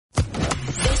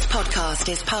podcast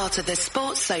is part of the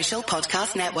Sports Social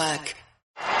Podcast Network.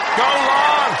 Go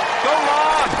long! Go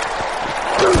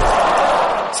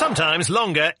long! Sometimes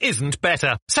longer isn't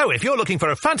better. So if you're looking for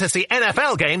a fantasy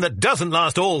NFL game that doesn't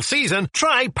last all season,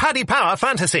 try Paddy Power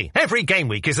Fantasy. Every game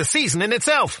week is a season in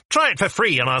itself. Try it for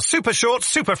free on our super short,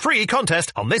 super free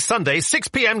contest on this Sunday's 6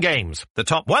 p.m. games. The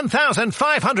top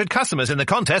 1,500 customers in the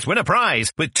contest win a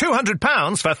prize with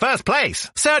 £200 for first place.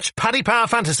 Search Paddy Power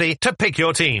Fantasy to pick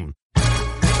your team.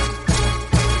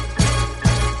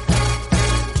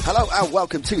 Hello and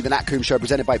welcome to the Nat Coombs Show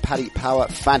presented by Paddy Power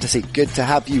Fantasy. Good to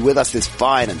have you with us this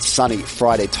fine and sunny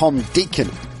Friday. Tom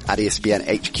Deacon at ESPN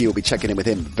HQ will be checking in with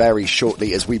him very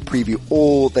shortly as we preview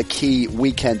all the key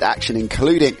weekend action,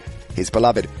 including his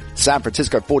beloved San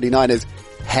Francisco 49ers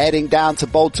heading down to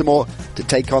Baltimore to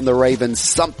take on the Ravens.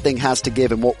 Something has to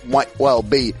give in what might well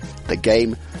be the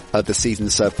game of the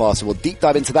season so far. So we'll deep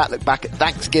dive into that, look back at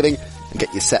Thanksgiving and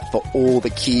get you set for all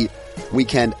the key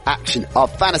weekend action. Our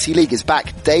fantasy league is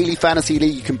back. Daily fantasy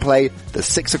league. You can play the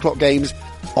 6 o'clock games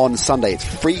on Sunday. It's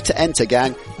free to enter,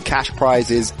 gang. Cash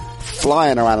prizes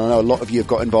flying around. I know a lot of you have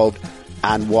got involved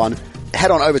and won.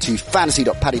 Head on over to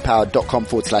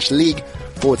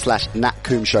fantasy.paddypower.com/league/Nat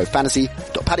Coombs Show.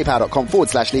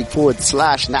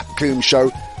 Fantasy.paddypower.com/league/Nat Coombs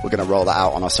Show. We're going to roll that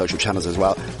out on our social channels as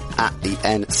well at the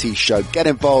NC Show. Get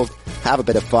involved. Have a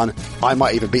bit of fun. I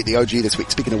might even beat the OG this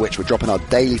week. Speaking of which, we're dropping our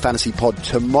daily fantasy pod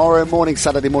tomorrow morning,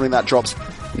 Saturday morning that drops.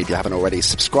 And if you haven't already,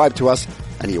 subscribe to us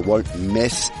and you won't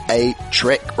miss a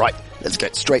trick. Right, let's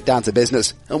get straight down to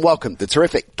business and welcome the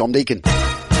terrific Tom Deacon.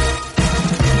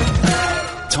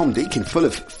 Tom Deacon, full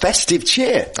of festive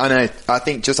cheer. I know. I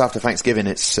think just after Thanksgiving,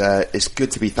 it's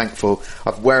good to be thankful.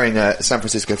 I'm wearing a San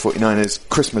Francisco 49ers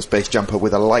Christmas-based jumper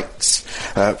with a lights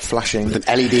flashing. With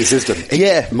an LED system.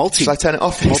 Yeah. Should I turn it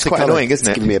off? It's quite annoying, isn't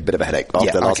it? It's giving me a bit of a headache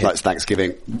after last night's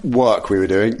Thanksgiving work we were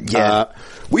doing. Yeah.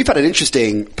 We've had an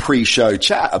interesting pre-show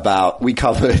chat about, we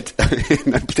covered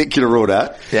in a particular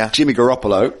order, Jimmy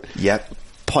Garoppolo. Yep.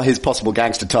 His possible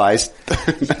gangster ties.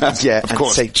 Yeah, of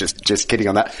course. Just kidding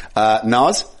on that.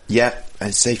 Nas? Yeah,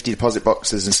 and safety deposit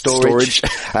boxes and storage.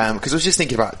 Because I was just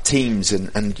thinking about teams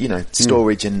and you know,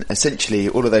 storage and essentially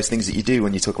all of those things that you do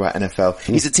when you talk about NFL.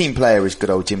 He's a team player, is good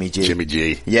old Jimmy G. Jimmy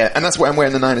G. Yeah, and that's why I'm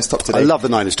wearing the Niners top today. I love the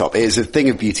Niners top. It is a thing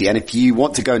of beauty. And if you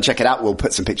want to go and check it out, we'll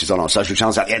put some pictures on our social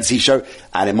channels at the NC Show.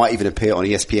 And it might even appear on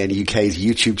ESPN UK's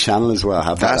YouTube channel as well.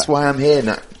 How about That's why I'm here,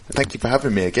 Nat. Thank you for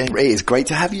having me again. It is great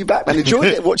to have you back, man.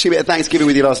 Enjoyed watching a bit of Thanksgiving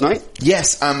with you last night?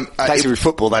 Yes. Thanksgiving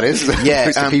football, that is.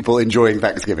 Yeah. People enjoying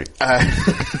Thanksgiving.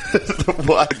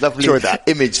 What a lovely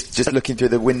image, just looking through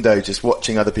the window, just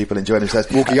watching other people enjoying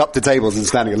themselves. Walking up to tables and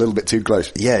standing a little bit too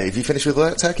close. Yeah, have you finished with all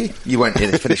that turkey? You won't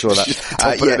finish all that.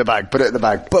 Put it in the bag, put it in the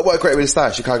bag. But what a great way to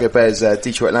start, Chicago Bears,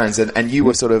 Detroit Lions, and you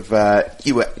were sort of,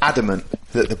 you were adamant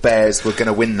that the Bears were going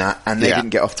to win that, and they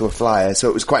didn't get off to a flyer, so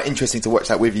it was quite interesting to watch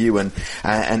that with you and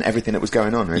everything that was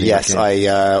going on, really. Yes, I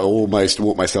almost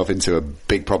walked myself into a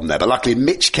big problem there, but luckily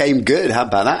Mitch came good. How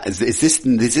about that? Is this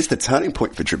the turning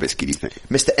point for Trubisky, do you think?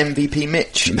 Mr. MVP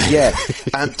Mitch, yeah.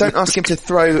 Don't ask him to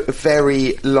throw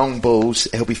very long balls,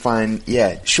 he'll be fine.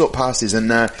 Yeah, short passes, and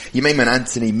your main man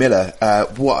Anthony Miller,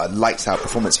 what a lights out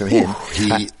performance from him.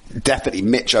 Definitely,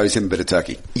 Mitch owes him a bit of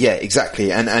turkey. Yeah,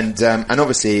 exactly, and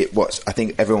obviously, what I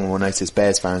think everyone will notice,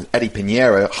 Bears fans, Eddie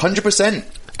Pinheiro, 100%.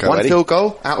 One field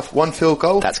goal out of one field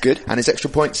goal. That's good. And his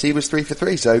extra points, he was 3 for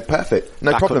 3, so perfect.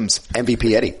 No problems.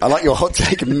 MVP Eddie. I like your hot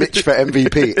take, Mitch for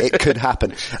MVP. It could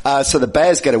happen. So the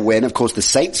Bears get a win. Of course, the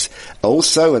Saints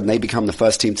also, and they become the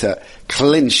first team to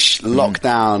clinch, lock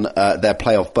down their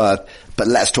playoff berth. But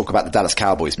let's talk about the Dallas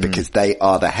Cowboys because they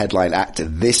are the headline actor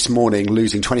this morning,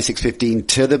 losing 26-15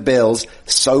 to the Bills.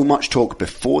 So much talk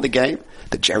before the game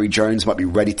that Jerry Jones might be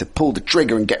ready to pull the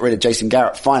trigger and get rid of Jason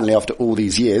Garrett finally after all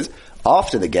these years.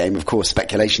 After the game, of course,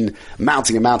 speculation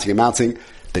mounting.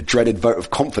 The dreaded vote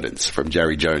of confidence from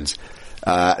Jerry Jones.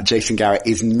 Jason Garrett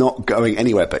is not going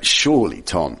anywhere, but surely,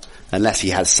 Tom, unless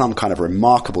he has some kind of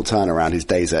remarkable turnaround, his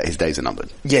days are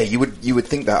numbered. Yeah, you would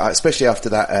think that, especially after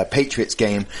that Patriots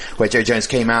game where Jerry Jones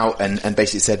came out and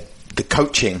basically said the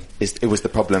coaching was the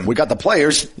problem. We got the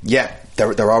players. Yeah,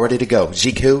 they're all ready to go.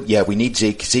 Zeke who? Yeah, we need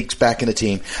Zeke. Zeke's back in the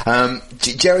team.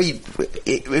 Jerry,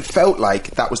 it felt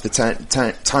like that was the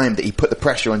time that he put the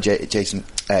pressure on Jason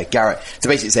Garrett to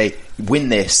basically say, win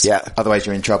this, otherwise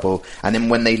you're in trouble. And then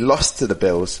when they lost to the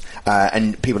Bills,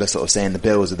 and people are sort of saying the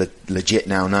Bills are legit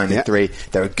now,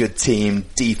 9-3. They're a good team.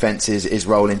 Defense is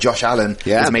rolling. Josh Allen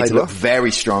is made to look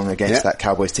very strong against that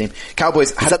Cowboys team.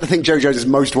 Is that the thing Jerry Jones is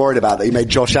most worried about, that he made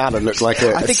Josh Allen look like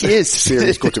I think he is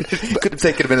serious quarterback? Could have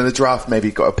taken him in the draft, maybe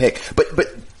got a pick. But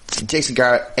Jason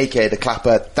Garrett, aka the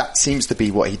clapper, that seems to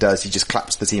be what he does. He just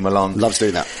claps the team along. Loves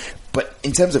doing that. But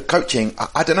in terms of coaching,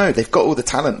 I don't know. They've got all the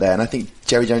talent there, and I think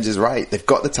Jerry Jones is right. They've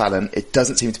got the talent. It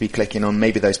doesn't seem to be clicking on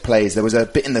maybe those plays. There was a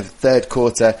bit in the third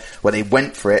quarter where they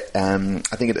went for it. I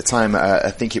think at the time,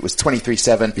 I think it was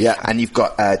 23-7. Yeah. And you've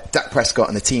got Dak Prescott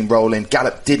and the team rolling.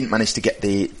 Gallup didn't manage to get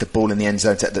the ball in the end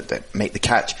zone to make the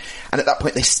catch. And at that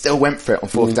point, they still went for it on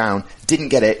fourth down. Didn't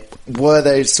get it. Were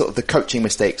those sort of the coaching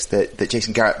mistakes that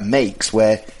Jason Garrett makes,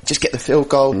 where just get the field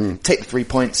goal, take the 3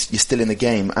 points, you're still in the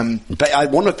game? But I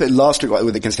wonder if last week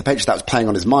against the Patriots that was playing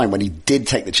on his mind when he did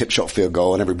take the chip shot field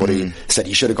goal and everybody said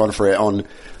he should have gone for it on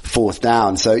fourth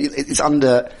down. So it's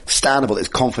understandable that his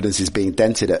confidence is being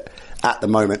dented at the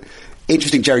moment.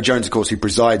 Interesting, Jerry Jones, of course, who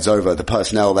presides over the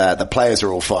personnel there. The players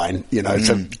are all fine,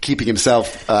 so keeping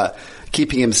himself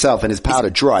and his powder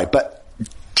dry. But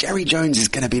Jerry Jones is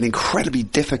going to be an incredibly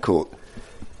difficult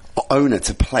owner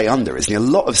to play under, isn't he? A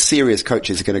lot of serious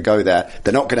coaches are going to go there.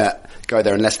 They're not going to go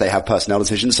there unless they have personnel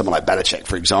decisions. Someone like Belichick,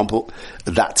 for example,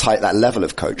 that level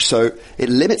of coach. So it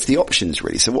limits the options,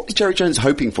 really. So what is Jerry Jones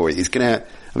hoping for? He's going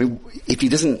to, if he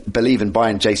doesn't believe in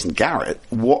buying Jason Garrett,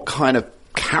 what kind of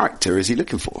character is he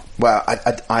looking for? Well,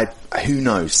 who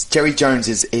knows? Jerry Jones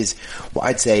is what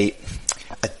I'd say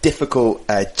a difficult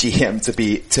GM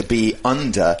to be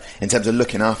under in terms of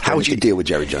looking after. How would you deal with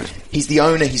Jerry Jones? He's the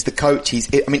owner, he's the coach.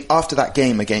 After that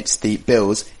game against the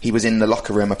Bills, he was in the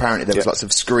locker room. Apparently there was lots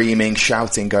of screaming,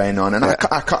 shouting going on. And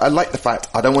I like the fact,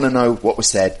 I don't want to know what was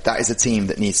said. That is a team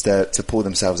that needs to pull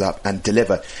themselves up and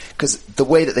deliver. Because the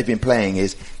way that they've been playing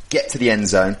is get to the end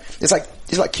zone. It's like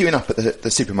queuing up at the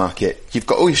supermarket. You've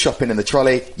got all your shopping in the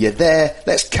trolley. You're there.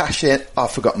 Let's cash in. Oh,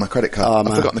 I've forgotten my credit card.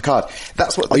 I've forgotten the card.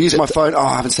 That's what I'll use my phone.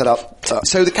 I haven't set up.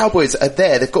 So the Cowboys are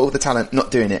there. They've got all the talent,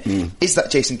 not doing it. Is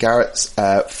that Jason Garrett's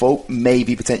fault?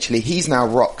 Maybe, potentially. He's now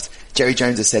rocked. Jerry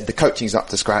Jones has said the coaching's up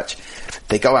to scratch.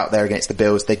 They go out there against the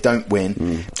Bills. They don't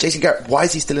win. Jason Garrett, why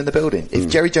is he still in the building? If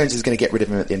Jerry Jones is going to get rid of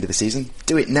him at the end of the season,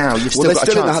 do it now. You've still got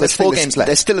a chance. There's 4 games left.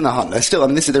 They're still in the hunt.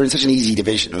 They're in such an easy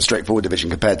division, a straightforward division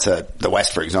compared to the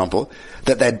West, for example,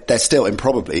 that they're still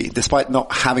improbably, despite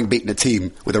not having beaten a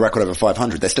team with a record over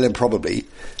 500, they're still improbably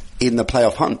in the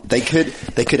playoff hunt. They could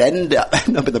end up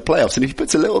in the playoffs, and if he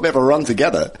puts a little bit of a run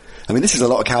together, this is a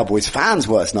lot of Cowboys fans'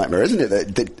 worst nightmare, isn't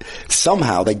it? That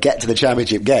somehow they get to the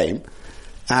championship game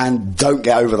and don't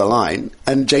get over the line,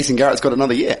 and Jason Garrett's got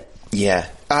another year. Yeah.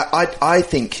 I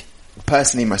think,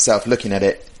 personally myself, looking at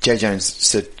it, Jerry Jones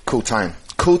said, cool time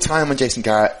on Jason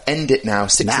Garrett, end it now,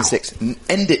 6-6,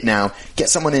 end it now, get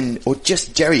someone in, or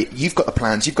just, Jerry, you've got the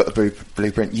plans, you've got the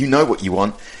blueprint, you know what you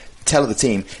want, tell the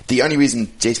team. The only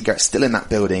reason Jason Garrett's still in that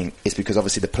building is because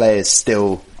obviously the players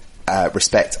still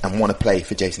respect and want to play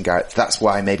for Jason Garrett. That's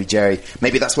why maybe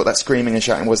that's what that screaming and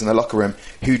shouting was in the locker room.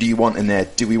 Who do you want in there?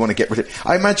 Do we want to get rid of...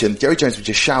 I imagine Jerry Jones was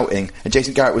just shouting and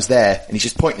Jason Garrett was there and he's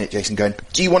just pointing at Jason going,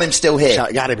 do you want him still here?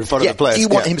 Shouting at him in front of the players. Do you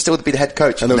want him still to be the head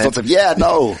coach? And there was lots of,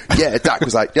 no. Yeah, Dak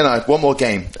was like, one more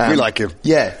game. We like him.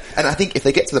 Yeah. And I think if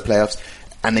they get to the playoffs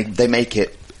and they make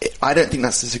it, I don't think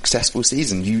that's a successful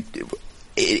season.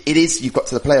 It is, you've got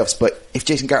to the playoffs, but if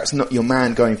Jason Garrett's not your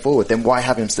man going forward, then why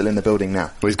have him still in the building now?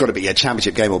 Well, he's got to be a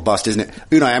championship game or bust, isn't it?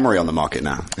 Unai Emery on the market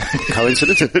now.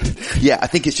 Coincidence? Yeah, I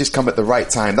think it's just come at the right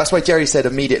time. That's why Jerry said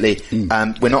immediately,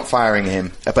 we're not firing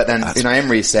him. But then Unai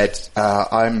Emery said,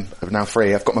 I'm now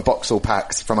free. I've got my box all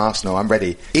packed from Arsenal. I'm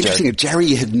ready. Interesting. If Jerry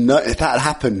if that had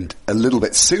happened a little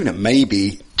bit sooner,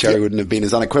 maybe Jerry wouldn't have been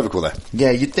as unequivocal there.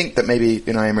 Yeah, you'd think that maybe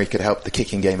Unai Emery could help the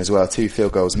kicking game as well. 2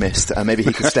 field goals missed. Maybe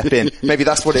he could step in. Maybe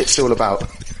that's what it's all about.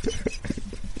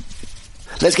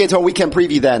 Let's get to our weekend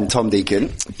preview then, Tom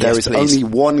Deacon. There is only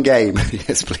one game.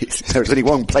 Yes, please. There is only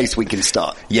one place we can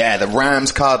start. Yeah, the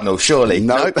Rams Cardinals, surely.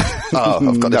 No. Oh,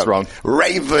 I've got this wrong.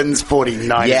 Ravens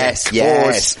 49ers.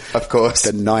 Yes, of course.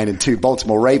 The 9-2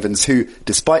 Baltimore Ravens, who,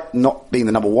 despite not being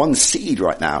the number 1 seed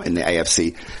right now in the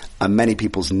AFC, are many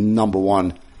people's number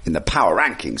 1 in the power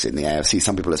rankings in the AFC.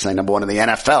 Some people are saying number 1 in the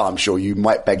NFL. I'm sure you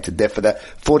might beg to differ. The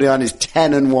 49ers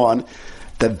 10-1.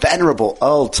 The venerable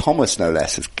Earl Thomas, no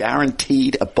less, has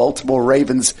guaranteed a Baltimore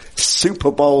Ravens Super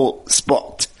Bowl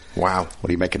spot. Wow. What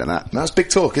are you making of that? That's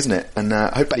big talk, isn't it? And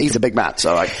but he's a big man,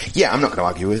 so I'm not going to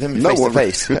argue with him face to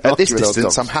face. At this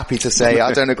distance, I'm happy to say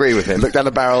I don't agree with him. Look down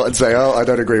the barrel and say, I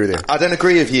don't agree with you. I don't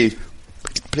agree with you.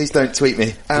 Please don't tweet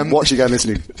me. Watch you go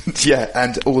listening. Yeah,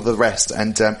 and all the rest.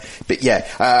 And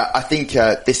I think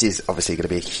this is obviously going to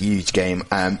be a huge game.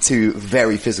 2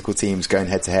 very physical teams going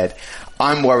head to head.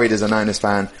 I'm worried as a Niners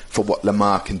fan for what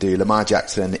Lamar can do. Lamar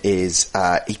Jackson is,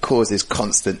 he causes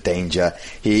constant danger.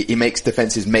 He makes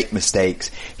defenses make mistakes.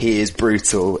 He is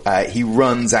brutal. He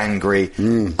runs angry.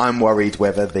 I'm worried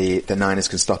whether the Niners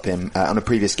can stop him. On a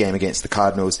previous game against the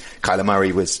Cardinals, Kyler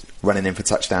Murray was running in for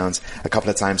touchdowns a couple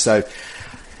of times. So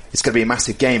it's going to be a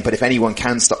massive game, but if anyone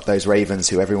can stop those Ravens,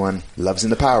 who everyone loves in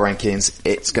the power rankings,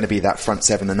 it's going to be that front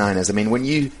seven, the Niners. I mean, when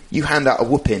you hand out a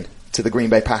whooping to the Green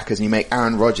Bay Packers and you make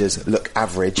Aaron Rodgers look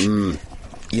average, you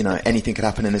know, anything could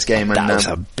happen in this game. And that was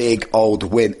a big old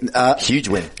win. Huge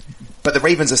win. But the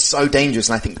Ravens are so dangerous,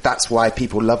 and I think that's why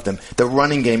people love them. The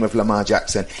running game of Lamar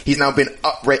Jackson. He's now been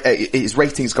his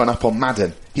rating's gone up on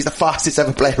Madden. He's the fastest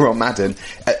ever player on Madden.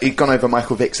 He's gone over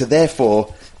Michael Vick. So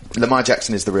therefore, Lamar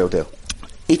Jackson is the real deal.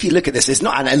 If you look at this, it's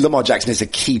not, and Lamar Jackson is a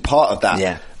key part of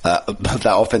that, of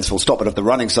that offense, full stop, but of the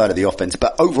running side of the offense.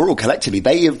 But overall, collectively,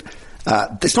 they have,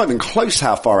 it's not even close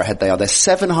how far ahead they are. They're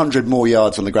 700 more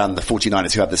yards on the ground than the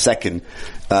 49ers, who have the second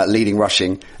leading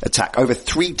rushing attack. Over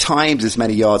 3 times as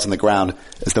many yards on the ground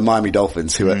as the Miami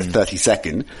Dolphins, who are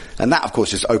 32nd. And that, of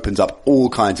course, just opens up all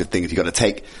kinds of things. You've got to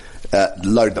take,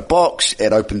 load the box.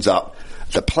 It opens up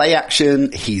the play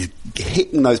action. He's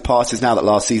hitting those passes now that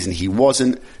last season he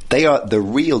wasn't. They are the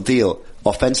real deal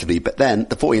offensively, but then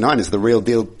the 49ers are the real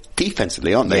deal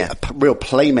defensively, aren't they? Yeah. A real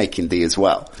playmaking D as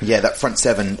well. Yeah, that front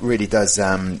seven really does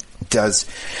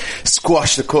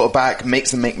squash the quarterback,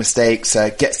 makes them make mistakes,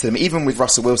 gets to them. Even with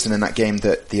Russell Wilson in that game,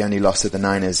 that the only loss of the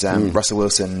Niners, Russell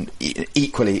Wilson,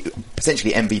 equally,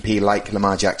 potentially MVP like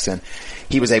Lamar Jackson,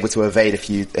 he was able to evade a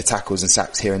few tackles and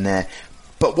sacks here and there,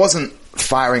 but wasn't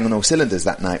firing on all cylinders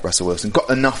that night, Russell Wilson. Got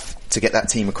enough to get that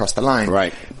team across the line.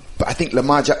 Right. But I think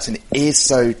Lamar Jackson is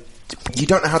so... You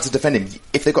don't know how to defend him.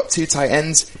 If they've got 2 tight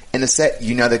ends in a set,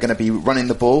 you know they're going to be running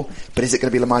the ball. But is it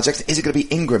going to be Lamar Jackson? Is it going to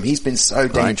be Ingram? He's been so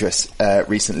dangerous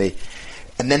recently.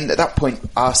 And then at that point,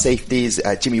 our safeties,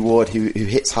 Jimmy Ward, who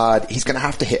hits hard, he's going to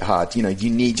have to hit hard. You know, you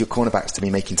need your cornerbacks to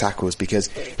be making tackles, because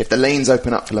if the lanes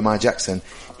open up for Lamar Jackson,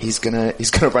 he's gonna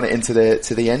run it into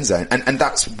the end zone. And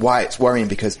that's why it's worrying,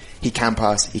 because he can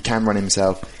pass, he can run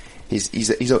himself.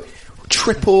 He's a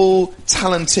triple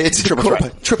talented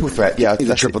triple threat. Yeah, he's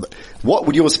a triple. What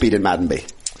would your speed in Madden be?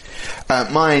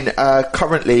 Mine,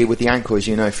 currently with the ankle, as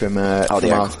you know from our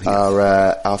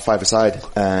 5-a-side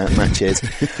matches,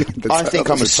 I think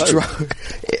I'm a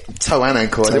toe and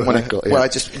ankle. I didn't want to. Well,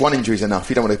 just one injury is enough.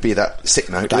 You don't want to be that sick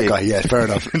note. That guy, yeah, fair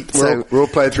enough. we're all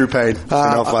playing through pain in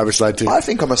our 5-a-side too. I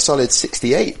think I'm a solid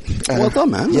 68. Well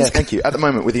done, man. Yeah, thank you. At the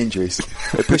moment with the injuries,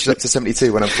 it pushes up to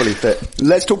 72 when I'm fully fit.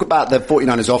 Let's talk about the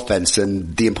 49ers offense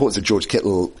and the importance of George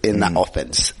Kittle in that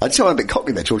offense. I just want a bit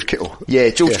cocky there, George Kittle. Yeah,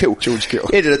 George Kittle.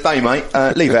 End of the day, mate.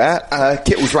 Leave it out.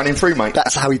 Kittle's running through, mate.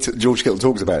 That's how George Kittle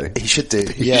talks about it. He should do.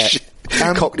 Yeah.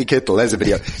 Cockney Kittle, there's a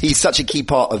video. He's such a key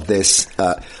part of this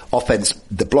offense,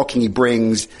 the blocking he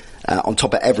brings, on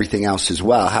top of everything else as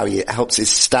well, how he helps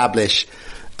establish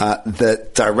the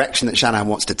direction that Shanahan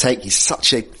wants to take. He's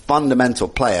such a fundamental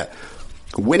player.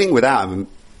 Winning without him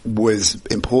was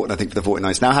important, I think, for the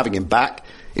 49ers. Now having him back,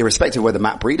 irrespective of whether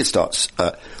Matt Breida starts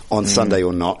on Sunday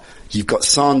or not, you've got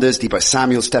Sanders, Deebo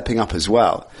Samuel stepping up as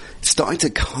well. It's starting to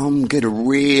come good, a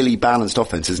really balanced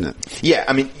offense, isn't it? Yeah,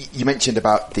 I mean, you mentioned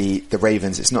about the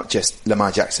Ravens. It's not just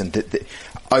Lamar Jackson.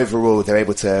 Overall, they're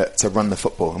able to run the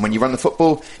football. And when you run the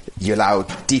football, you allow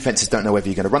defenses don't know whether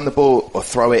you're going to run the ball or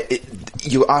throw it.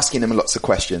 You're asking them lots of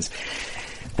questions,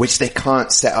 which they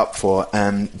can't set up for.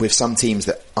 With some teams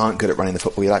that aren't good at running the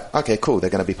football, you're like, okay, cool,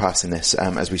 they're going to be passing this,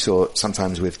 as we saw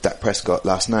sometimes with Dak Prescott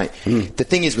last night. The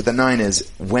thing is with the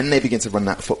Niners, when they begin to run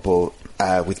that football,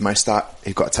 with Mostert,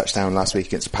 who got a touchdown last week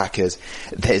against the Packers,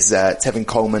 there's Tevin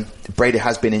Coleman. Brady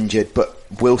has been injured, but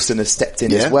Wilson has stepped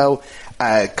in as well.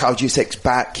 Kyle Juszczyk's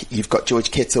back. You've got George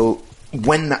Kittle.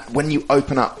 When you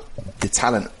open up the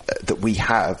talent that we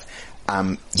have,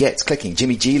 it's clicking.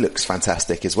 Jimmy G looks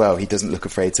fantastic as well. He doesn't look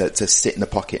afraid to sit in the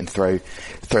pocket and throw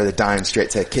the dime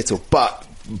straight to Kittle. But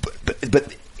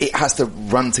it has to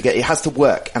run together. It has to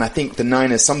work. And I think the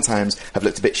Niners sometimes have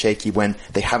looked a bit shaky when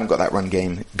they haven't got that run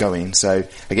game going. So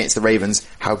against the Ravens,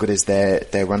 how good is their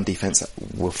run defense?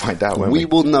 We'll find out, won't we? We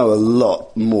will know a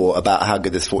lot more about how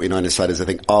good this 49ers side is, I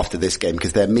think, after this game,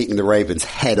 because they're meeting the Ravens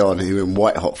head on, who are in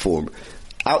white hot form.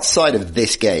 Outside of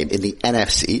this game, in the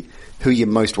NFC, who are you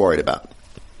most worried about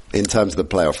in terms of the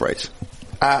playoff race?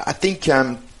 I think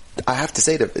I have to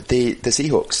say that the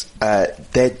Seahawks,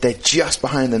 they're just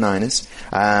behind the Niners.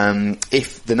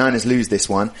 If the Niners lose this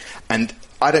one, and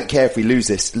I don't care if we lose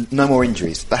this, no more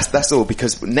injuries. That's all,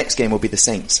 because next game will be the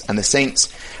Saints, and the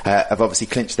Saints have obviously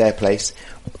clinched their place,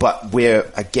 but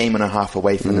we're a game and a half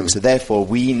away from them. So therefore,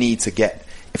 we need to get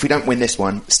if we don't win this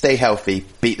one, stay healthy,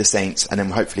 beat the Saints, and then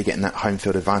hopefully getting that home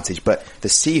field advantage. But the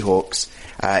Seahawks,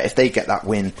 if they get that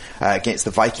win against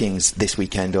the Vikings this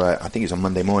weekend, or I think it's on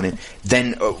Monday morning,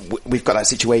 then we've got that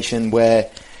situation where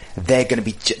they're going to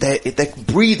be they're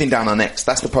breathing down our necks.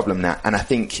 That's the problem now, and I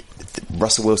think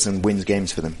Russell Wilson wins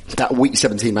games for them. That Week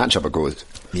 17 matchup, of course,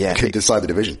 could decide the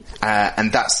division,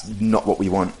 and that's not what we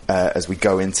want as we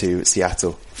go into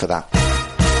Seattle for that.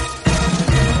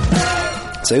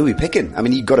 So who are we picking? I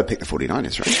mean, you've got to pick the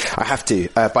 49ers, right? I have to.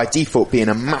 By default, being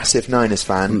a massive Niners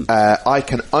fan, I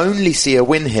can only see a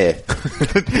win here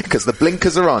because the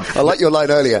blinkers are on. I like your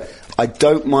line earlier. I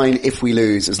don't mind if we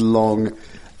lose as long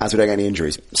as we don't get any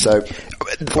injuries. So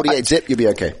 48 zip, you'll be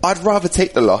okay. I'd rather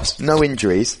take the loss, no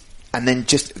injuries, and then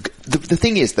just... The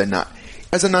thing is, though, Nat,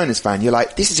 as a Niners fan, you're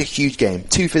like, this is a huge game,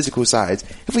 2 physical sides.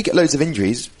 If we get loads of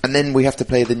injuries, and then we have to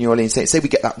play the New Orleans Saints, say we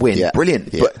get that win,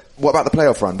 brilliant. Yeah. But what about the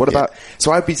playoff run? What about...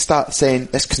 So I'd be start saying,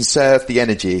 let's conserve the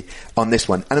energy on this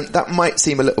one. And that might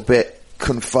seem a little bit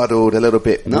confuddled, a little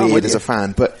bit weird as a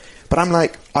fan, but I'm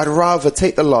like, I'd rather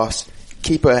take the loss,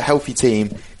 keep a healthy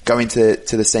team, going to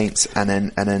the Saints and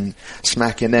then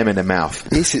smacking them in the mouth.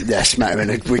 This is smacking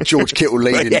with George Kittle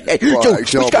leading.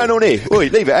 George, what's going on here? Oi,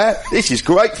 leave it out. This is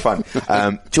great fun.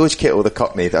 George Kittle, the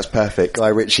Cockney, that's perfect. Guy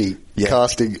Ritchie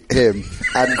casting him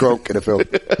and Gronk in a film.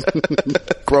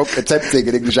 Gronk attempting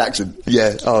an English accent.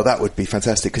 Yeah. Oh, that would be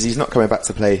fantastic because he's not coming back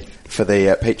to play for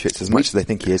the Patriots as much as they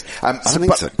think he is. I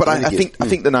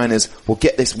think the Niners will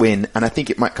get this win, and I think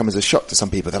it might come as a shock to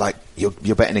some people. They're like,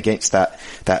 you're betting against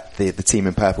the team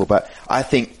in purple, but I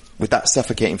think with that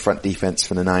suffocating front defense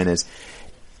from the Niners,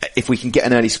 if we can get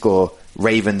an early score,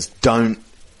 Ravens don't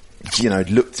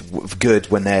looked good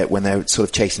when they're sort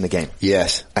of chasing the game.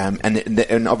 Yes.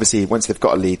 And obviously once they've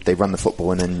got a lead, they run the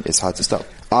football and then it's hard to stop.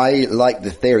 I like the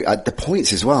theory. The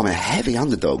points as well. I mean, heavy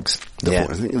underdogs.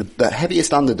 The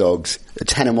heaviest underdogs,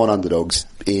 10-1 underdogs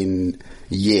in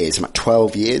years, about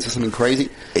 12 years or something crazy.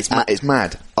 It's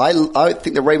mad. I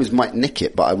think the Ravens might nick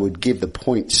it, but I would give the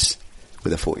points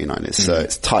with the 49ers. So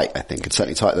it's tight, I think. It's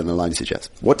certainly tighter than the line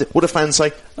suggests. What do fans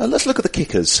say? Let's look at the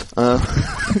kickers.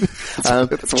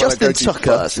 Justin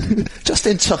Tucker.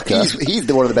 Justin Tucker.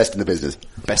 He's one of the best in the business.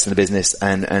 Best in the business.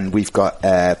 And we've got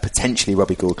potentially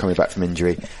Robbie Gould coming back from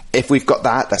injury. If we've got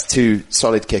that's 2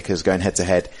 solid kickers going head to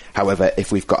head. However,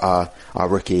 if we've got our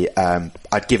rookie,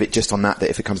 I'd give it just on that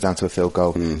if it comes down to a field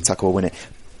goal, Tucker will win it.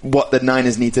 What the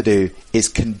Niners need to do is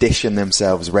condition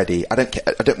themselves ready. I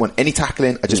don't want any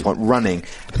tackling. I just want running.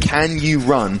 Can you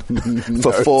run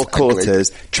for 4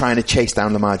 quarters trying to chase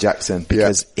down Lamar Jackson?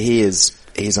 Because he is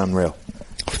unreal.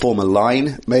 Form a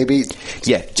line, maybe?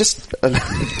 Yeah, just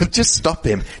stop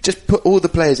him. Just put all the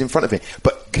players in front of him.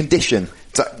 But condition.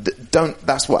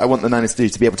 That's what I want the Niners to do,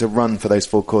 to be able to run for those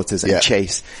 4 quarters and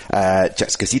chase Jackson,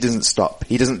 because he doesn't stop.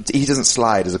 He doesn't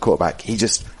slide as a quarterback.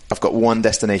 I've got one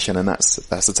destination, and that's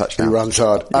a touchdown. He runs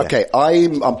hard. Yeah. Okay,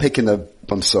 I'm picking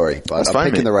I'm sorry, but I'm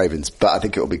picking the Ravens, but I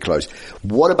think it will be close.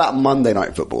 What about Monday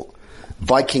Night Football?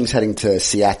 Vikings heading to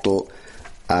Seattle.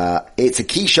 It's a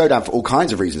key showdown for all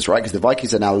kinds of reasons, right? Because the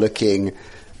Vikings are now looking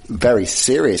very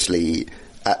seriously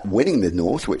at winning the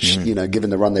North, which,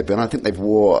 given the run they've been, I think they've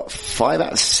won 5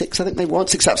 out of 6. I think they won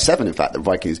 6 out of 7, in fact, the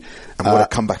Vikings. And what a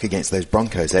comeback against those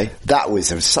Broncos, eh? That was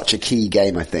such a key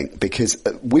game, I think, because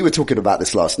we were talking about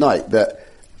this last night, that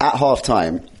at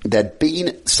halftime, there'd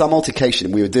been some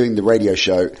altercation. We were doing the radio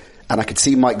show, and I could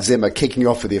see Mike Zimmer kicking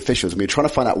off with the officials, and we were trying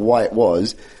to find out why it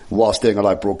was whilst doing a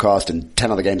live broadcast and 10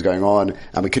 other games going on,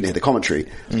 and we couldn't hear the commentary.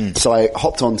 So I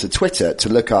hopped onto Twitter to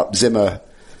look up Zimmer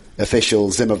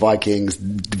officials, Zimmer Vikings,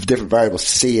 different variables, to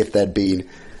see if there'd been,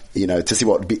 to see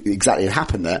what exactly had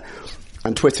happened there.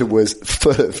 And Twitter was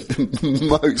full of the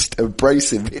most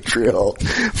abrasive vitriol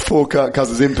for Kirk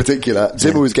Cousins in particular.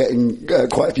 Zimmer was getting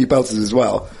quite a few pelters as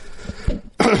well.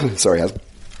 Sorry, Haz.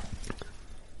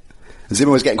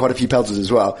 Zimmer was getting quite a few pelters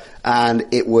as well. And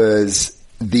it was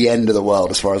the end of the world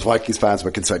as far as Vikings fans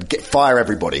were concerned. Fire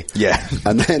everybody. Yeah.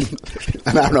 And then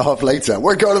an hour and a half later,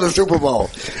 we're going to the Super Bowl.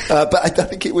 But I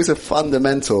think it was a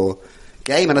fundamental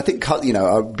game. And I think,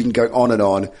 I've been going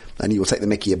on, and you will take the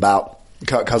mickey about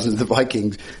Kirk Cousins, the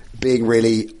Vikings, being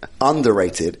really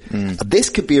underrated. This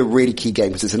could be a really key game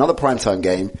because it's another primetime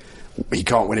game. He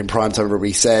can't win in primetime,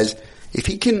 everybody says. If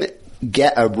he can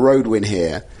get a road win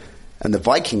here and the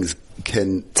Vikings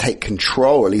can take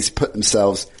control, at least put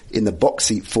themselves in the box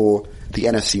seat for the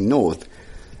NFC North,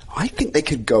 I think they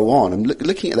could go on. I'm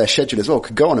looking at their schedule as well,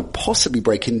 could go on and possibly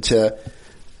break into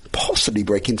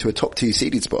a top 2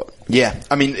 seeded spot. Yeah,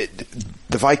 I mean,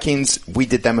 The Vikings, we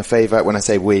did them a favour. When I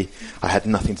say we, I had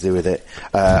nothing to do with it.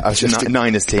 I was just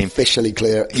Niners team. Officially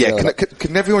clear. Yeah,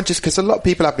 can everyone just, because a lot of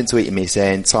people have been tweeting me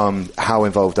saying, Tom, how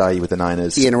involved are you with the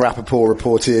Niners? Ian Rappaport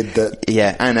reported that...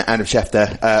 Yeah, and Adam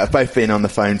Schefter have both been on the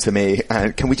phone to me.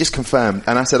 Can we just confirm?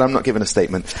 And I said, I'm not giving a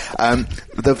statement.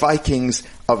 The Vikings,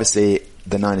 obviously,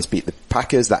 the Niners beat the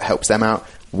Packers. That helps them out.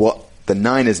 What the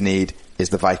Niners need is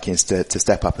the Vikings to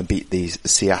step up and beat these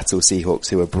Seattle Seahawks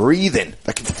who are breathing.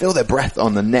 They can feel their breath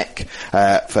on the neck,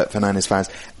 for Niners fans.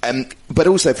 But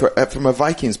also from a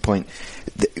Vikings point,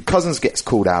 Cousins gets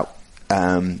called out,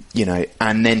 and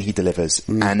then he delivers.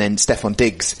 And then Stephon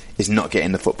Diggs is not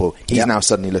getting the football. He's now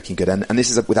suddenly looking good. And this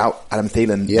is without Adam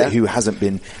Thielen, who hasn't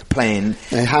been playing.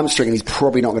 A hamstring, and he's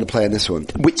probably not going to play in this one.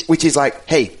 Which is like,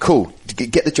 hey, cool.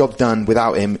 Get the job done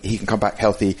without him. He can come back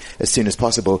healthy as soon as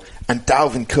possible. And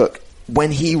Dalvin Cook,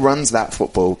 when he runs that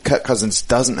football, Kirk Cousins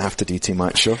doesn't have to do too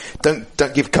much. Sure.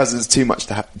 Don't give Cousins too much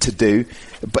to do.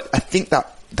 But I think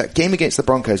that game against the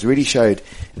Broncos really showed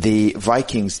the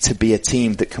Vikings to be a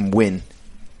team that can win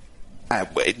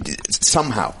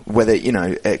somehow, whether,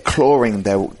 clawing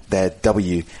their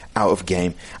W out of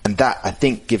game. And that, I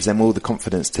think, gives them all the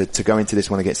confidence to go into this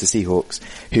one against the Seahawks,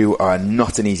 who are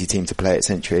not an easy team to play at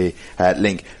Century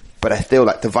Link. But I feel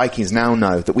like the Vikings now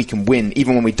know that we can win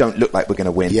even when we don't look like we're going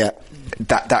to win. Yeah.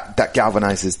 That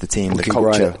galvanizes the team, the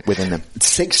culture within them.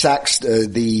 6 sacks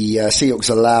the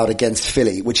Seahawks allowed against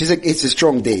Philly, which it's a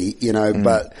strong D,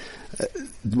 but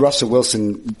Russell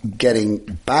Wilson getting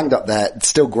banged up there,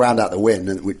 still ground out the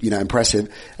win,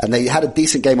 impressive. And they had a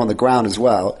decent game on the ground as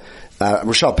well.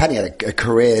 Rashad Penny had a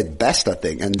career best, I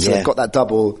think, and so they've got that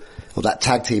double, or that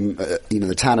tag team,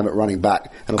 the tandem at running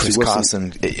back, and obviously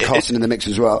Carson in the mix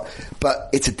as well. But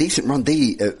it's a decent run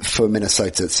D for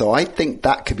Minnesota, so I think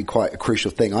that could be quite a crucial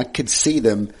thing. I could see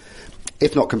them,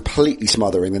 if not completely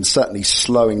smothering, then certainly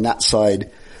slowing that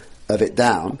side of it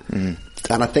down.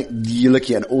 And I think you're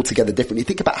looking at it altogether different. You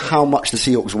think about how much the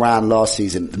Seahawks ran last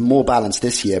season, more balanced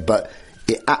this year, but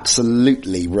it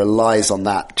absolutely relies on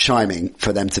that chiming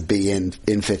for them to be in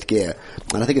fifth gear.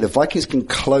 And I think if the Vikings can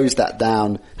close that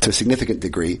down to a significant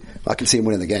degree, I can see them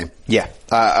winning the game. Yeah,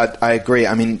 I agree.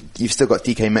 I mean, you've still got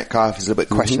DK Metcalf. He's a little bit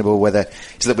questionable whether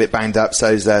he's a little bit banged up.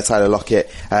 So's Tyler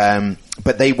Lockett.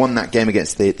 But they won that game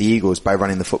against the Eagles by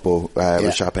running the football,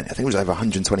 with Sharpen. I think it was over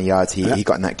 120 yards he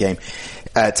got in that game.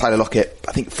 Tyler Lockett,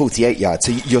 I think 48 yards.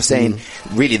 So you're saying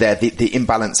really there, the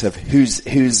imbalance of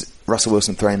who's Russell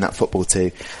Wilson throwing that football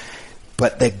to,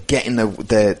 but they're getting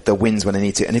the wins when they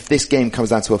need to. And if this game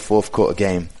comes down to a fourth quarter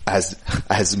game,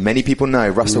 as many people know,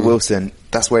 Russell Wilson,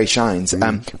 that's where he shines.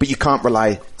 But you can't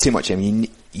rely too much on him.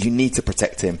 You need to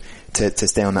protect him to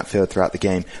stay on that field throughout the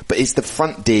game. But it's the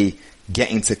front D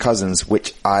getting to Cousins,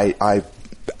 which I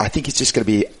think it's just going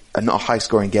to be not a high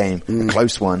scoring game, a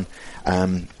close one.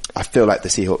 I feel like the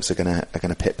Seahawks are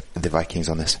gonna pip the Vikings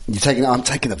on this. I'm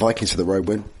taking the Vikings for the road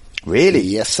win. Really?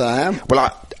 Yes, I am.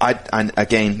 Well, and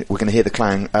again, we're going to hear the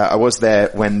clang. I was there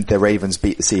when the Ravens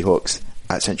beat the Seahawks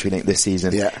at CenturyLink this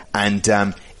season. Yeah.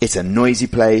 And, it's a noisy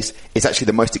place. It's actually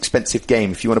the most expensive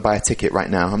game. If you want to buy a ticket right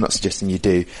now, I'm not suggesting you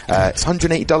do. It's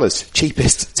 $180.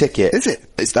 Cheapest ticket. Is it?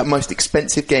 It's that most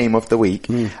expensive game of the week.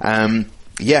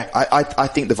 Yeah, I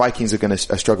think the Vikings are going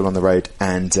to struggle on the road,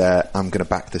 and I'm going to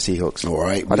back the Seahawks. All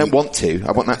right. I don't want to.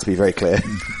 I want that to be very clear.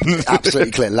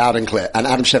 Absolutely clear, loud and clear. And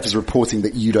Adam Schefter is reporting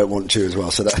that you don't want to as well,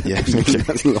 so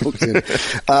that's locked in.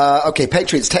 Okay,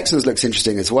 Patriots-Texans looks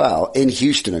interesting as well. In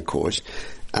Houston, of course.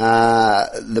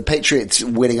 The Patriots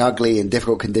winning ugly in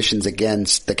difficult conditions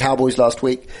against the Cowboys last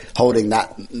week, holding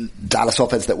that Dallas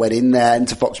offense that went in there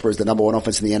into Foxborough as the number one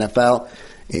offense in the NFL.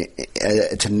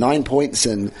 To 9 points,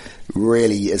 and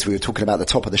really, as we were talking about at the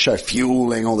top of the show,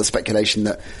 fueling all the speculation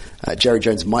that Jerry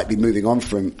Jones might be moving on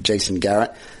from Jason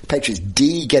Garrett. Patriots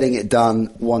D getting it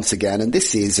done once again, and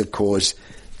this is, of course,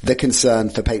 the concern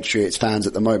for Patriots fans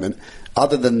at the moment.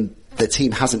 Other than the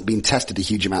team hasn't been tested a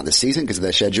huge amount this season because of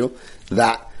their schedule,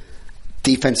 that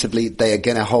defensively they are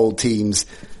going to hold teams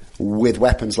with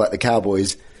weapons like the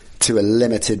Cowboys to a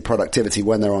limited productivity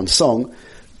when they're on song.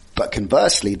 But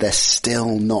conversely, they're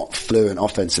still not fluent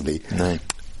offensively. No.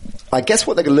 I guess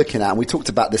what they're looking at, and we talked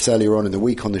about this earlier on in the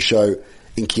week on the show,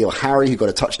 N'Keal Harry, who got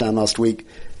a touchdown last week,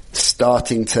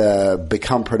 starting to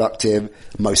become productive.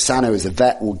 Mo Sano, as a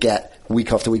vet, will get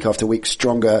week after week after week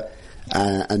stronger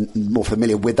and more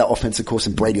familiar with that offense, of course,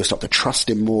 and Brady will start to trust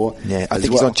him more. Yeah, I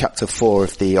think he's on chapter 4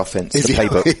 of the offense, the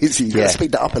playbook. Is he? Yeah.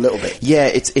 Speed that up a little bit. Yeah,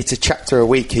 it's a chapter a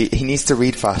week. He needs to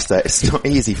read faster. It's not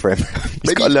easy for him.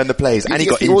 He's got to learn the plays, and he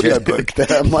got injured. Audio book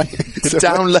there might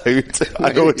download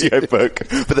an audiobook.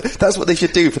 But that's what they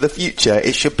should do for the future.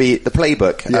 It should be the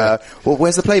playbook. Yeah. Well,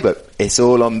 where's the playbook? It's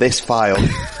all on this file.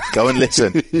 Go and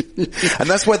listen. And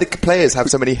that's why the players have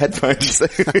so many headphones.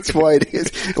 That's why it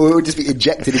is. Or it will just be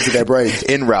injected into their brains.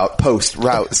 In route, post,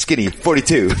 route, skinny,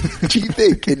 42. Do you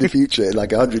think in the future, in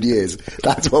like 100 years,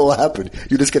 that's what will happen?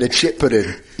 You're just going to chip put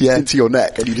in into your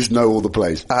neck and you just know all the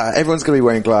plays. Everyone's going to be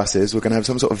wearing glasses. We're going to have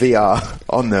some sort of VR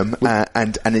on them.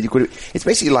 And then you've got to, it's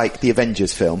basically like the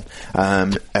Avengers film,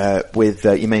 with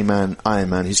your main man,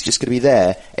 Iron Man, who's just going to be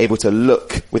there, able to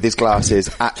look with his glasses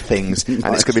at things. Nice.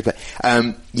 And it's going to be,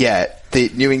 the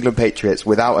New England Patriots,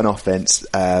 without an offense,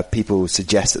 people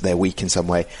suggest that they're weak in some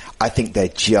way. I think they're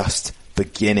just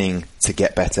beginning to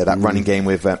get better. That running game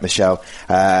with Michelle,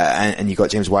 and you got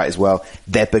James White as well.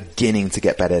 They're beginning to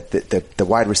get better. The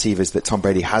wide receivers that Tom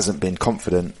Brady hasn't been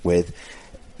confident with,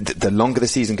 the longer the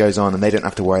season goes on and they don't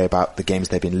have to worry about the games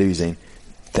they've been losing,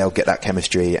 they'll get that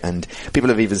chemistry. And people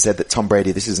have even said that Tom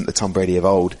Brady, this isn't the Tom Brady of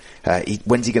old.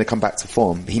 When's he going to come back to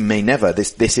form? He may never.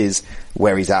 This is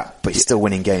where he's at, but he's still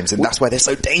winning games. And that's why they're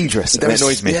so dangerous. It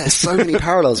annoys me. Yeah, so many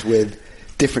parallels with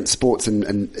different sports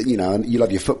and you know, and you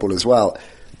love your football as well.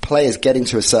 Players getting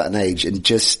to a certain age and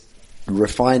just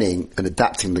refining and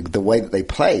adapting the way that they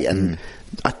play. And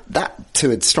that,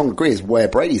 to a strong degree, is where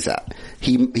Brady's at.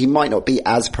 He might not be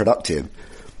as productive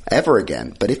ever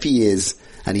again, but if he is,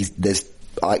 and there's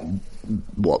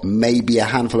maybe a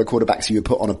handful of quarterbacks you would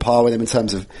put on a par with him in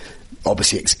terms of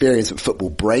obviously experience and football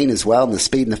brain as well, and the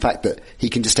speed and the fact that he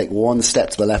can just take one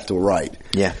step to the left or right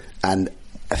and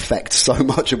affect so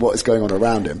much of what is going on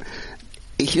around him.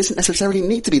 He doesn't necessarily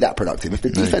need to be that productive. If the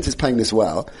defense is playing this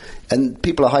well, and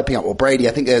people are hyping up, well, Brady,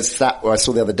 I think there's a stat where I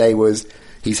saw the other day was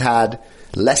he's had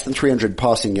less than 300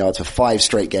 passing yards for 5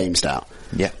 straight games now.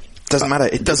 Yeah. Doesn't matter.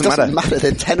 It doesn't matter.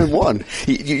 They're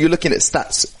 10-1. You're looking at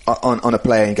stats on a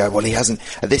player and go, well, he hasn't,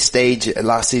 at this stage,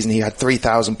 last season he had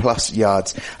 3,000 plus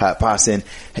yards passing.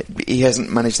 He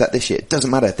hasn't managed that this year. It doesn't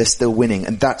matter. They're still winning.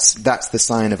 And that's the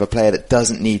sign of a player that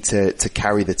doesn't need to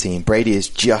carry the team. Brady is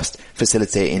just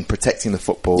facilitating, protecting the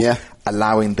football. Yeah.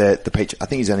 Allowing the Patriots, I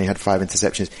think he's only had 5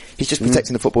 interceptions. He's just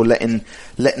protecting the football, letting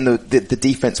the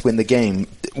defense win the game.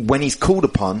 When he's called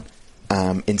upon,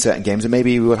 in certain games, and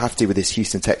maybe we will have to with this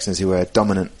Houston Texans, who are a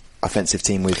dominant offensive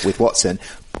team with Watson,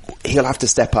 he'll have to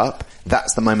step up.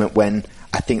 That's the moment when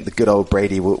I think the good old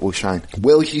Brady will shine.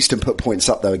 Will Houston put points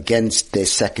up, though, against their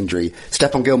secondary?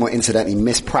 Stephon Gilmore incidentally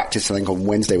missed practice, I think, on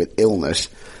Wednesday with illness,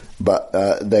 but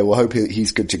they will hope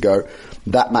he's good to go.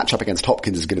 That matchup against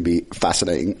Hopkins is going to be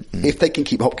fascinating. If they can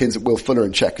keep Hopkins, Will Fuller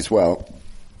in check as well.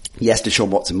 Yes, Deshaun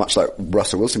Watson, much like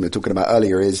Russell Wilson we were talking about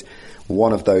earlier, is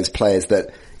one of those players that,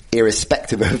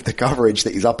 irrespective of the coverage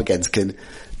that he's up against, can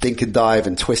dink and dive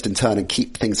and twist and turn and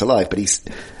keep things alive. But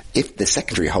if the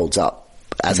secondary holds up,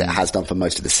 as it has done for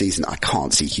most of the season, I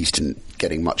can't see Houston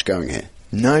getting much going here.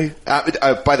 No.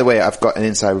 By the way, I've got an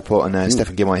inside report on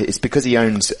Stephon Gilmore. It's because he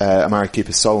owns Amari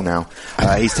Cooper's soul now.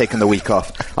 He's taken the week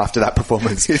off after that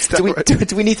performance.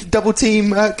 Do we need to double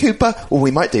team Cooper? Well,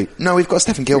 we might do. No, we've got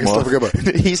Stephon Gilmore.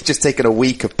 He's just taken a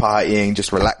week of partying,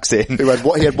 just relaxing. He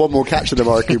had one more catch than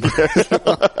Amari Cooper.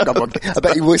 Come on, I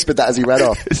bet he whispered that as he ran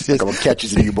off. Come on,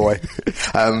 catches in you, boy.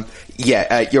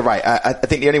 You're right. I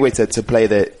think the only way to play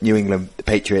the New England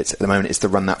Patriots at the moment is to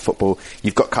run that football.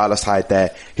 You've got Carlos Hyde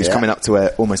there, who's coming up to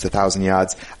almost 1,000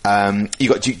 yards. You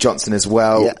got Duke Johnson as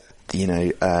well. Yeah. You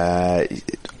know,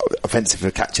 offensive for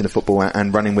catching the football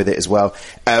and running with it as well.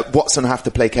 Watson will have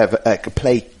to play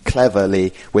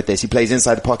cleverly with this. He plays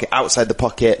inside the pocket, outside the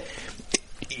pocket.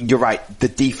 You're right. The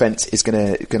defense is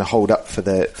gonna hold up for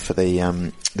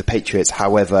the Patriots.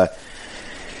 However,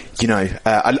 you know,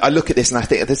 I look at this and I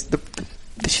think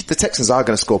the Texans are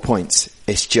going to score points.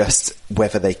 It's just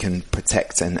whether they can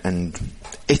protect and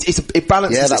it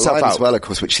balances that itself line out as well, of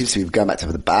course, which seems to be going back to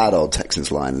the bad old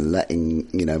Texans line, letting,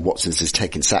 you know, Watson's just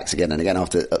taking sacks again and again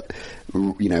after,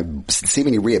 you know,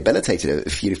 seemingly rehabilitated a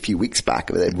few weeks back.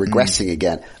 They're regressing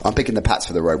again. I'm picking the Pats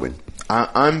for the road win.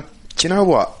 Do you know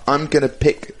what? I'm going to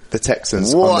pick the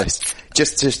Texans on this,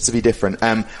 just to be different.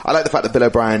 I like the fact that Bill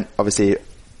O'Brien, obviously,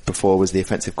 before was the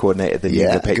offensive coordinator of the New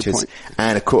England Patriots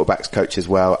and a quarterback's coach as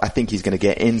well. I think he's going to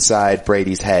get inside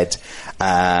Brady's head,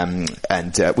 and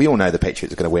we all know the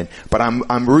Patriots are going to win. But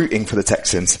I'm rooting for the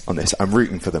Texans on this. I'm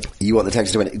rooting for them. You want the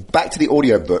Texans to win? Back to the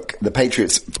audiobook, the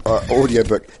Patriots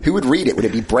audiobook. Who would read it? Would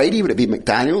it be Brady? Would it be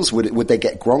McDaniels? Would they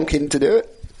get Gronk in to do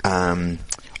it?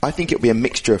 I think it'll be a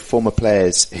mixture of former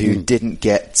players who didn't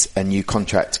get a new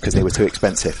contract because they were too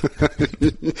expensive.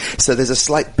 So there's a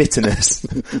slight bitterness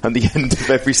on the end of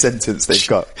every sentence they've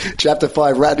got. Chapter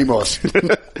 5, Randy Moss.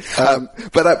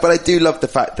 But I do love the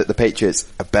fact that the Patriots,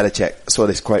 Belichick, I saw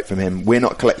this quote from him, we're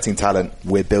not collecting talent,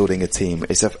 we're building a team.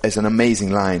 It's an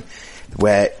amazing line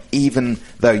where even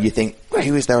though you think, well,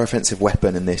 who is their offensive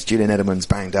weapon in this? Julian Edelman's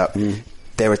banged up.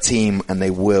 They're a team and they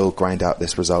will grind out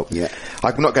this result. Yeah.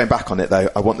 I'm not going back on it though.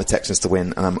 I want the Texans to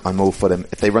win and I'm all for them.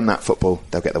 If they run that football,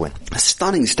 they'll get the win. A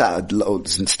stunning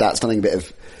stunning bit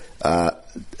of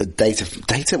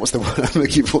data, what's the word I'm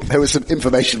looking for? There was some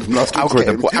information from last week's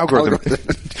game. What algorithm?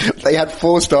 They had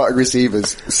 4 starting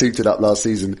receivers suited up last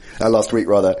week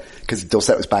because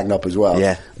Dorsett was banged up as well.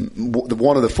 Yeah.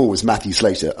 One of the 4 was Matthew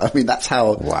Slater. I mean, that's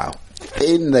how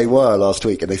thin they were last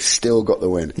week, and they still got the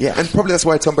win. Yeah, and probably that's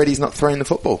why Tom Brady's not throwing the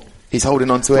football. He's holding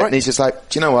on to it, and he's just like,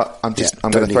 do you know what? I'm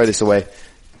going to throw this away.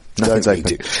 Nothing's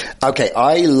open. Okay,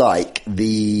 I like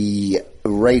the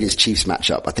Raiders-Chiefs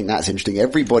matchup. I think that's interesting.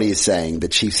 Everybody is saying the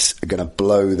Chiefs are going to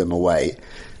blow them away.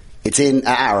 It's at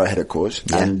Arrowhead, of course,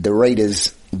 and the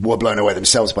Raiders were blown away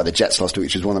themselves by the Jets last week,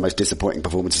 which was one of the most disappointing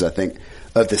performances, I think,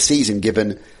 of the season,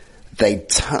 given they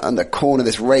turned the corner,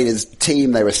 this Raiders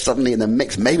team. They were suddenly in the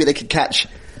mix. Maybe they could catch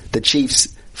the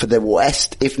Chiefs for the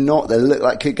West. If not, they look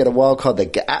like could get a wild card. They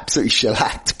get absolutely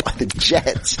shellacked by the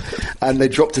Jets, and they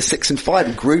dropped to 6-5.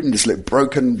 And Gruden just looked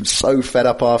broken, so fed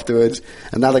up afterwards.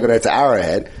 And now they're going to go to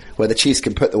Arrowhead, where the Chiefs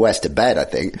can put the West to bed. I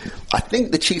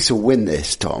think the Chiefs will win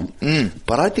this, Tom.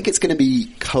 But I think it's going to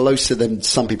be closer than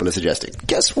some people are suggesting.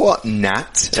 Guess what,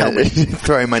 Nat? Tell me,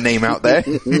 throwing my name out there.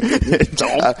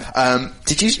 Tom.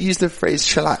 Did you use the phrase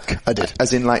shellac? I did,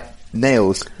 as in like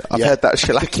nails. I've heard that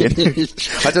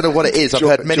shellacking. I don't know what it is. I've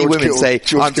heard many women say,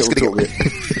 I'm just going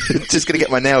to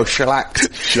get my nails shellacked.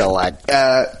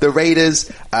 The Raiders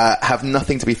have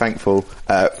nothing to be thankful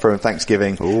for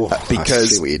Thanksgiving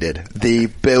because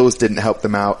the Bills didn't help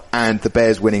them out, and the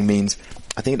Bears winning means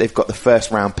I think they've got the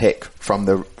first round pick from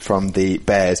the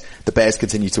Bears. The Bears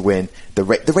continue to win. The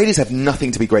Raiders have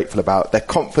nothing to be grateful about. Their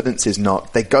confidence is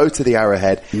not. They go to the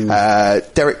Arrowhead.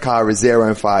 Derek Carr is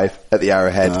 0-5 at the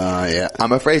Arrowhead.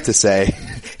 I'm afraid to say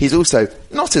he's also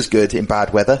not as good in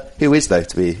bad weather. Who is though,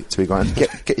 to be going?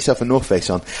 Get yourself a North Face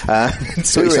on.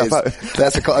 Sort yourself out.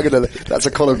 That's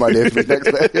a column idea for me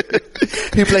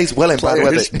next. Who plays well in bad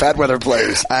weather? Bad weather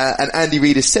players. And Andy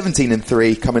Reid is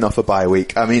 17-3 coming off a bye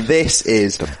week. I mean, this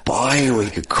is the bye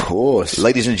week, of course.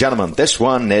 Ladies and gentlemen, this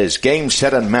one is game,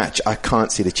 set and match. I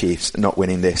can't see the Chiefs not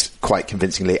winning this quite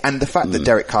convincingly. And the fact that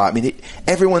Derek Carr, I mean,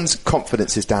 everyone's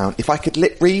confidence is down. If I could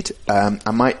lip read,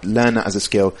 I might learn that as a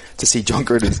skill to see John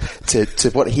Gruden to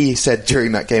what he said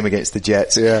during that game against the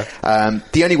Jets.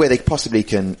 The only way they possibly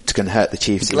can hurt the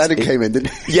Chiefs Glennon came in,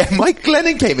 didn't he? Yeah, Mike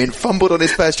Glennon came in, fumbled on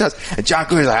his first chance, and John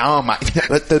Gruden's like, oh my,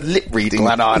 the lip reading.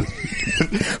 Glennon.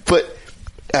 But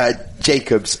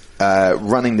Jacobs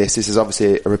running this is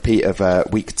obviously a repeat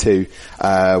of week 2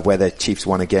 where the Chiefs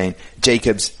won again.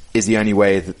 Jacobs is the only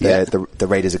way that the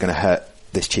Raiders are going to hurt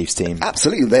this Chiefs team.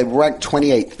 Absolutely. They're ranked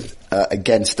 28th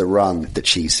against the run, the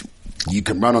Chiefs. You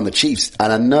can run on the Chiefs.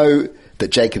 And I know that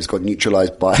Jacobs got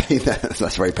neutralized by,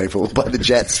 that's very painful, by the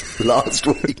Jets last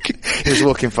week. He was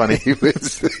walking funny.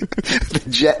 The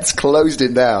Jets closed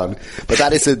him down. But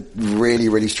that is a really,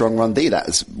 really strong run D. That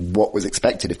is what was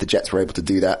expected. If the Jets were able to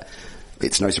do that,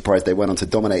 it's no surprise they went on to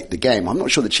dominate the game. I'm not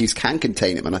sure the Chiefs can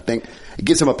contain him, and I think it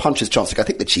gives them a puncher's chance. Like, I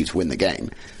think the Chiefs win the game,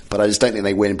 but I just don't think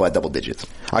they win by double digits.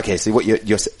 Okay, so what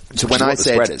you're so when I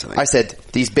said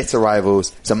these bitter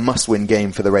rivals, it's a must-win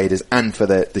game for the Raiders and for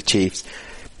the Chiefs.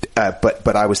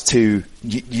 But I was too.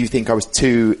 You think I was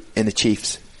too in the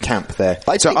Chiefs camp there?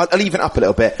 I'll even up a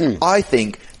little bit. I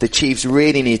think the Chiefs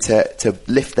really need to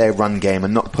lift their run game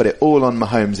and not put it all on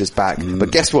Mahomes' back.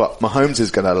 But guess what? Mahomes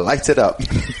is going to light it up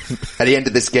at the end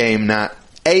of this game. Now,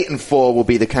 8-4 will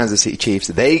be the Kansas City Chiefs.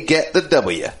 They get the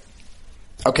W.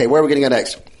 Okay, where are we going to go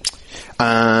next?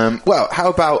 Well, how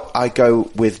about I go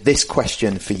with this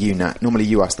question for you, Nat? Normally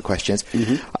you ask the questions.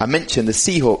 I mentioned the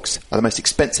Seahawks are the most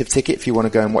expensive ticket if you want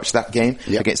to go and watch that game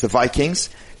against the Vikings.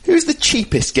 Who's the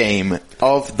cheapest game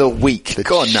of the week?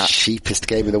 Go on, Nat. Cheapest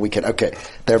game of the weekend. Okay,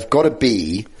 there have got to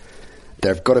be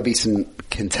some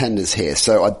contenders here.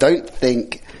 So I don't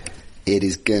think it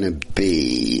is going to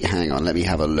be. Hang on, let me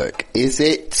have a look. Is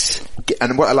it?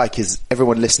 And what I like is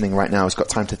everyone listening right now has got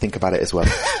time to think about it as well.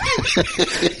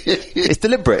 It's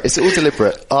deliberate. It's all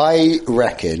deliberate. I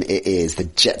reckon it is the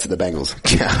Jets of the Bengals.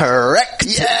 Correct.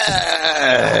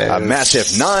 Yeah. A massive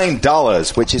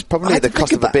 $9, which is probably the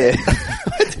cost of a beer.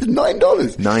 $9.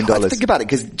 $9. Think about it,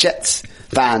 because Jets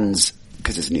fans,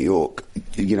 because it's New York,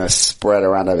 spread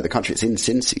around over the country. It's in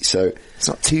Cincy, so it's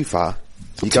not too far.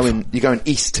 You're going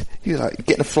east. You're like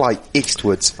getting a flight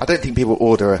eastwards. I don't think people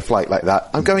order a flight like that.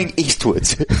 I'm going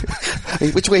eastwards.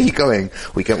 Which way are you going?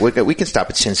 We can stop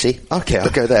at Cincy. Okay,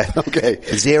 I'll go there. Okay.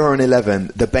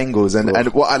 0-11, the Bengals.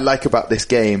 And what I like about this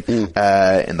game, in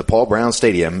the Paul Brown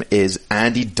Stadium is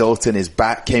Andy Dalton is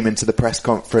back, came into the press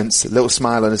conference, a little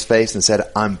smile on his face and said,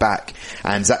 I'm back.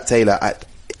 And Zach Taylor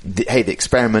the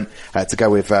experiment to go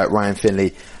with Ryan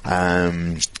Finley,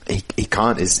 he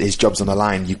can't. His job's on the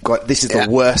line. This is the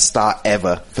worst start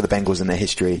ever for the Bengals in their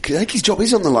history. I think his job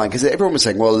is on the line because everyone was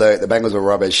saying, well, look, the Bengals are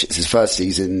rubbish. It's his first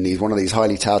season. He's one of these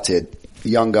highly touted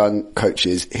young gun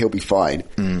coaches. He'll be fine.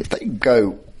 If they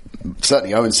go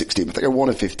certainly 0-16, if they go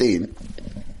 1-15,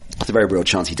 there's a very real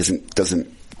chance he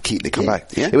doesn't keep the come key.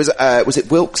 back. Yeah. It was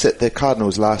it Wilkes at the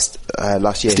Cardinals last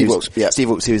year? Steve Wilkes. Yeah. Steve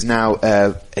Wilkes, who is now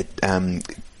at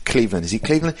Cleveland. Is he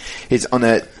Cleveland? He's on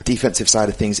a defensive side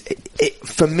of things.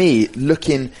 For me,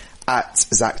 looking at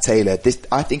Zach Taylor,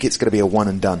 I think it's going to be a one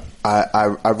and done.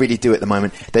 I really do at the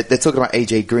moment. They're talking about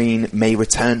AJ Green may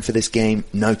return for this game.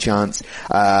 No chance.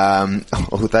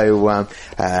 Although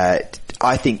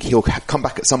I think he'll come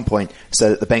back at some point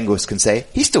so that the Bengals can say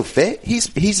he's still fit.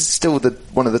 He's still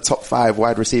one of the top 5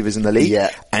 wide receivers in the league. Yeah.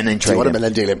 And then trade him. And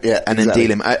then deal him. Yeah. And then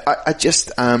deal him. I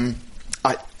just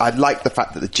I like the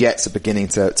fact that the Jets are beginning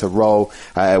to roll.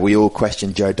 We all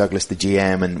questioned Joe Douglas, the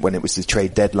GM, and when it was the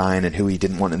trade deadline and who he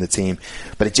didn't want in the team.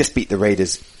 But it just beat the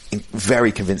Raiders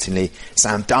very convincingly.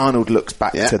 Sam Darnold looks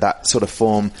back to that sort of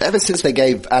form. Ever since they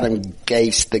gave Adam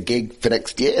Gase the gig for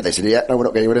next year, they said, no, we're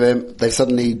not getting rid of him. They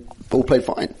suddenly all played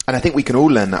fine. And I think we can all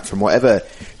learn that from whatever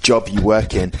job you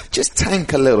work in. Just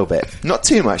tank a little bit. Not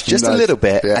too much, just a little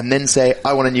bit, and then say,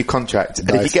 I want a new contract. And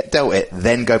if you get dealt it,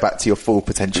 then go back to your full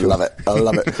potential. Love it. I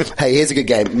love it. Hey, here's a good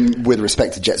game with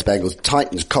respect to Jets, Bengals,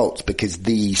 Titans, Colts, because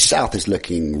the South is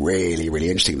looking really, really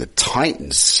interesting. The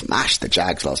Titans smashed the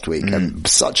Jags last week, and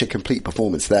such a complete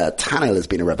performance there. Tannehill has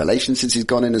been a revelation since he's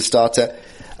gone in as starter.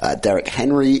 Derrick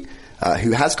Henry,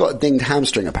 who has got a dinged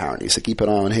hamstring apparently, so keep an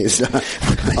eye on his.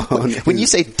 When you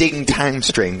say dinged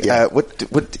hamstring,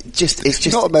 it's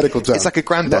just not a medical term. It's like a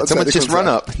granddad. Someone's just run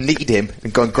up, kneed him,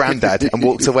 and gone granddad, and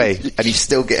walked away, and he's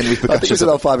still getting repercussions. I think it was in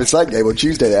our 5-a-side game on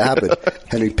Tuesday that happened.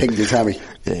 Henry pinged his hammy.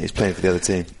 Yeah, he's playing for the other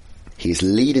team. He's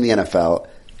leading the NFL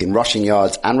in rushing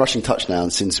yards and rushing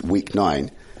touchdowns since week 9.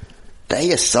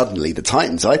 They are suddenly, the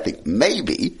Titans, I think,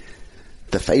 maybe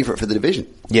the favourite for the division.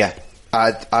 Yeah.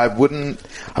 I wouldn't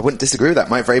disagree with that.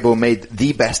 Mike Vrabel made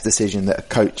the best decision that a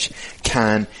coach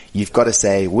can. You've got to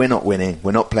say, we're not winning,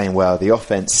 we're not playing well, the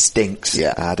offense stinks.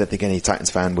 Yeah. I don't think any Titans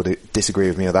fan would disagree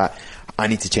with me on that. I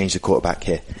need to change the quarterback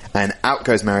here. And out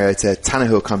goes Mariota.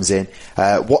 Tannehill comes in.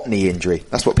 What knee injury?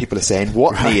 That's what people are saying.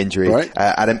 What knee injury? Right.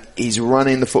 Adam, he's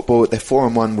running the football. They're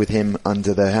 4-1 with him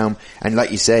under the helm. And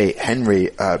like you say, Henry,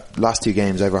 last 2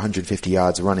 games, over 150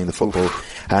 yards running the football.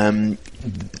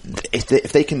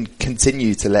 If they can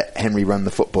continue to let Henry run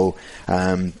the football,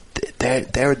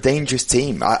 they're a dangerous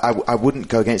team. I wouldn't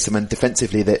go against them. And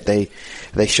defensively,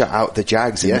 they shut out the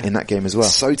Jags in that game as well.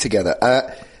 So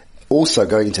together. Also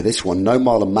going into this one, no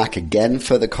Marlon Mack again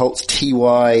for the Colts.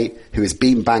 T.Y., who has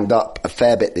been banged up a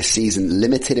fair bit this season,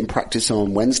 limited in practice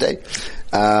on Wednesday.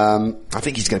 I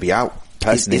think he's going to be out.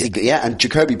 Personally. And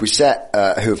Jacoby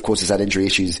Brissett, who of course has had injury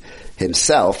issues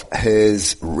himself,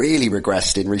 has really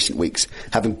regressed in recent weeks,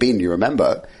 having been, you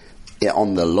remember,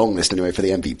 on the long list anyway for the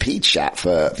MVP chat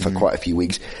for quite a few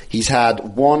weeks. He's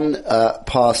had 1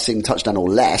 passing touchdown or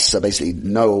less, so basically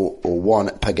no or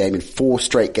 1 per game in 4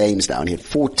 straight games now, and he had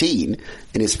 14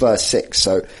 in his first 6,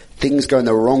 so things go in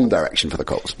the wrong direction for the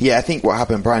Colts. Yeah, I think what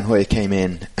happened, Brian Hoyer came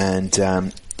in and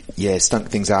stunk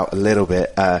things out a little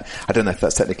bit. I don't know if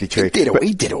that's technically true.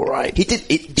 He did all right. He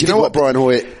did what Brian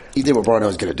Hoyer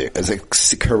was going to do as a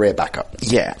career backup.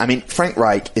 Yeah, I mean, Frank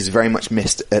Reich is very much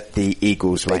missed at the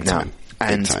Eagles right now.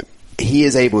 And he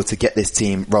is able to get this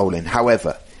team rolling.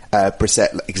 However,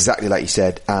 Brissett, exactly like you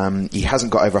said, he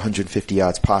hasn't got over 150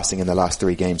 yards passing in the last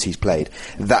 3 games he's played.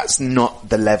 That's not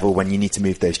the level when you need to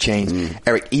move those chains.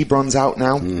 Eric Ebron's out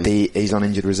now. He's on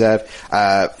injured reserve.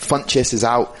 Funchess is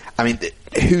out. I mean,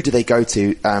 who do they go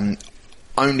to?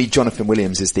 Only Jonathan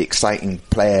Williams is the exciting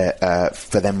player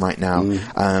for them right now.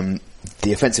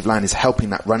 The offensive line is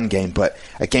helping that run game, but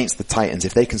against the Titans,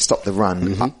 if they can stop the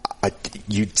run,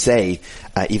 you'd say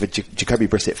either Jacoby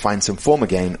Brissett finds some form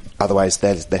again, otherwise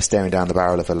they're staring down the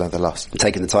barrel of another loss. I'm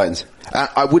taking the Titans.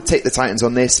 I would take the Titans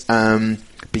on this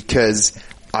because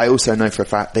I also know for a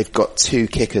fact they've got 2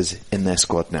 kickers in their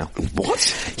squad now.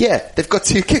 What? Yeah, they've got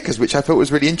 2 kickers, which I thought was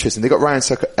really interesting. They've got Ryan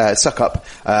Suckup,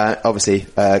 obviously,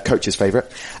 coach's favourite,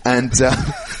 and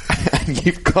and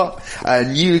you've got a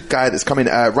new guy that's coming,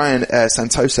 Ryan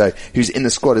Santoso, who's in the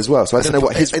squad as well. So I don't know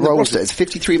what his role is. It's a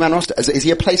 53-man roster. Is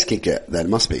he a place kicker then?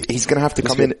 Must be. He's going to have to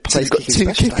come in. So he's got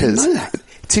two kickers.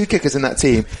 Two kickers in that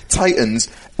team. Titans,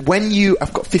 when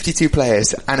I've got 52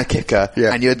 players and a kicker,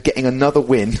 and you're getting another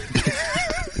win.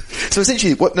 So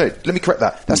essentially, let me correct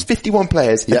that. That's 51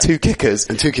 players and two kickers.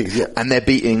 And they're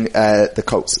beating the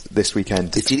Colts this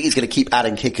weekend. Do you think he's going to keep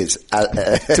adding kickers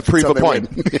to prove a point?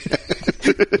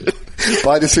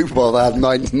 By the Super Bowl, they have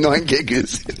nine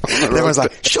kickers. Everyone's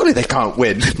like, surely they can't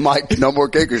win. Mike, no more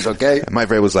kickers, okay? And Mike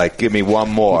Vrabel was like, give me one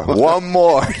more. One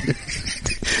more.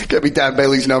 Get me Dan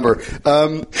Bailey's number.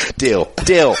 Deal.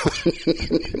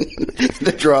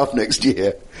 The draft next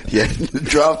year. Yeah,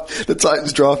 the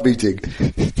Titans draft meeting.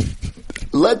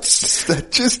 Let's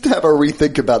just have a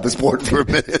rethink about this board for a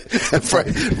minute.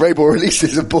 Vrabel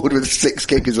releases a board with 6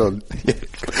 kickers on. Yeah.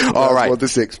 All right. 1 to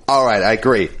 6. All right, I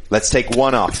agree. Let's take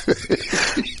one off.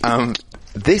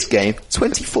 This game,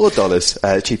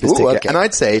 $24 cheapest ticket. Okay. And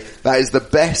I'd say that is the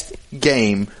best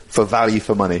game for value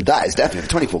for money. That is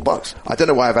definitely $24. I don't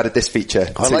know why I've added this feature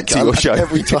to your show.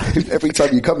 Every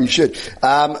time you come, you should.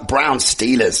 Browns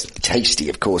Steelers. Tasty,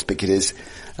 of course, because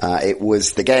it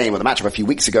was the game or the matchup a few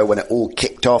weeks ago when it all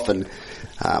kicked off, and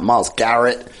Myles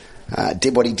Garrett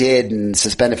did what he did and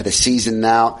suspended for the season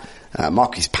now.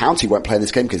 Marquise Pouncey won't play in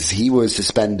this game because he was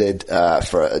suspended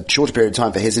for a shorter period of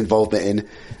time for his involvement in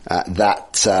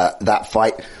that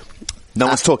fight. No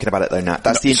one's talking about it though, Nat.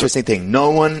 That's the interesting thing.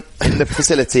 No one in the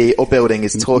facility or building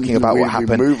is talking about what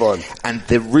happened. Move on. And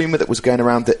the rumour that was going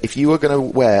around that if you were going to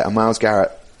wear a Myles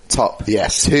Garrett top,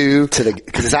 because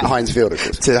it's at Heinz Field, of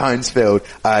course. To Heinz Field,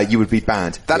 you would be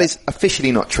banned. That is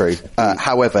officially not true.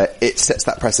 However, it sets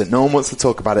that precedent. No one wants to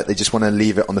talk about it. They just want to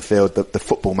leave it on the field. The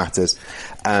football matters.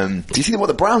 Do you see what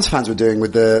the Browns fans were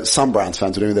doing some Browns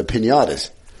fans were doing with the piñatas?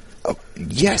 Oh,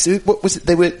 yes. What was it?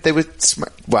 They were,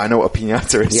 well, I know what a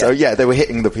piñata is. Yeah. So they were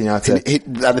hitting the piñata.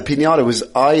 And the piñata was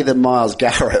either Myles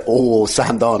Garrett or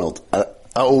Sam Darnold,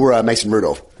 or Mason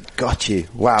Rudolph. Got you.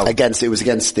 Wow. It wasn't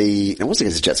against the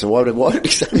Jets, so why would it be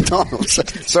Sam Darnold?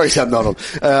 Sorry, Sam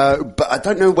Darnold. But I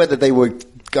don't know whether they were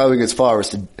going as far as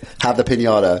to have the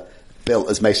piñata built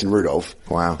as Mason Rudolph.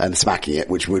 Wow. And smacking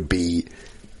it, which would be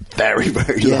very,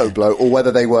 very low blow, or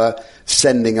whether they were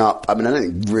sending up. I mean, I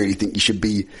don't really think you should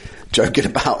be joking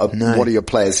about one of your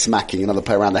players smacking another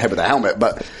player around the head with a helmet,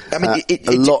 but I mean,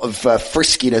 a lot of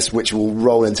friskiness which will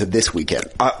roll into this weekend.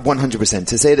 100%.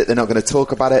 To say that they're not going to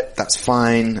talk about it, that's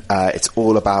fine. It's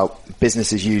all about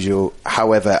business as usual.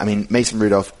 However, I mean, Mason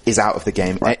Rudolph is out of the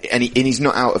game, right? and he's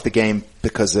not out of the game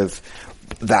because of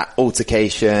that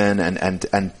altercation and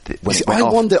when it went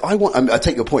off. I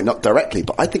take your point, not directly,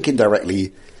 but I think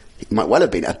indirectly he might well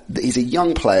have been. He's a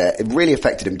young player. It really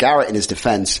affected him. Garrett, in his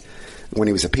defense, when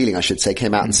he was appealing, I should say,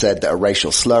 came out and said that a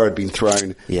racial slur had been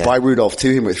thrown by Rudolph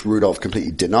to him, which Rudolph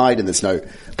completely denied, and that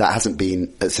hasn't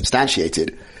been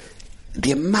substantiated.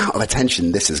 The amount of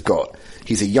attention this has got.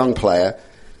 He's a young player.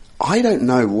 I don't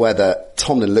know whether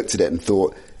Tomlin looked at it and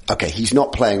thought, okay, he's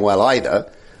not playing well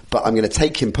either, but I'm going to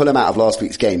take him, pull him out of last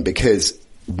week's game because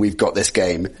we've got this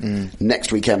game.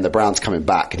 Next weekend, the Browns coming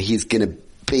back, and he's going to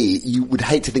be, you would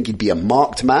hate to think he'd be a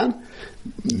marked man.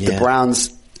 The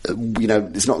Browns,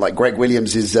 it's not like Greg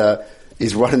Williams is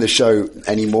running the show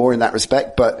anymore in that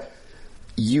respect, but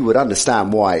you would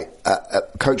understand why a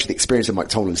coach with the experience of Mike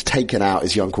Tomlin's taken out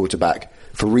his young quarterback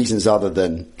for reasons other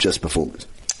than just performance.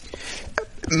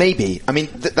 Maybe. I mean,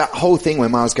 that whole thing where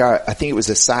Myles Garrett, I think it was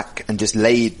a sack and just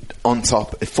laid on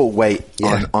top, full weight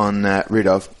on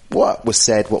Rudolph. What was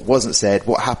said, what wasn't said,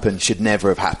 what happened should never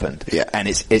have happened. Yeah. And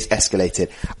it's escalated.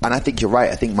 And I think you're right.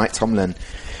 I think Mike Tomlin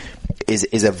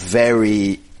is a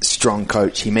very strong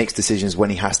coach. He makes decisions when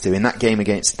he has to. In that game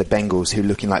against the Bengals, who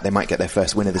looking like they might get their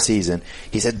first win of the season,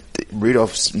 he said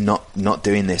Rudolph's not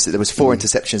doing this. There was 4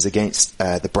 interceptions against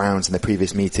the Browns in the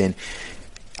previous meeting.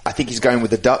 I think he's going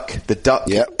with the duck. The duck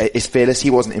is fearless.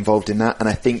 He wasn't involved in that, and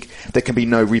I think there can be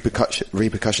no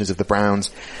repercussions of the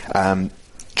Browns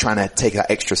trying to take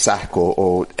that extra sack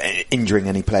or injuring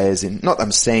any players. Not that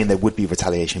I'm saying there would be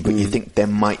retaliation, but you think there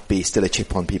might be still a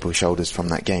chip on people's shoulders from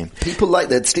that game. People like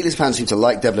that. Steelers fans seem to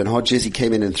like Devlin Hodges. He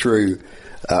came in and threw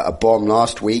a bomb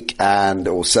last week,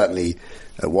 or certainly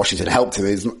Washington helped him.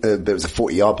 It was a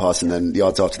 40-yard pass, and then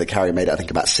yards after the carry made it, I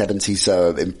think, about 70.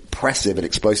 So impressive and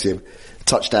explosive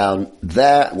touchdown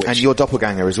there. And your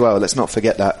doppelganger as well. Let's not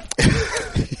forget that.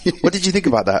 What did you think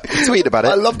about that? You tweeted about it.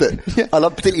 I loved it. Yeah. I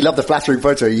particularly loved the flattering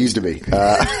photo he used of me,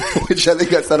 which I think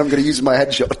that's that I'm going to use in my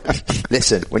headshot.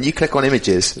 Listen, when you click on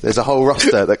images, there's a whole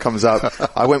roster that comes up.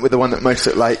 I went with the one that most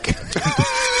looked like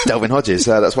Delvin Hodges.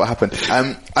 That's what happened.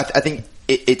 I think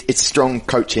it's strong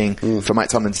coaching for Mike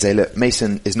Tomlin to say, look,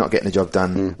 Mason is not getting the job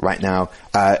done right now.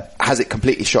 Has it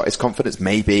completely shot his confidence?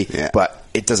 Maybe, but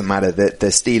it doesn't matter. The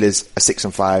Steelers are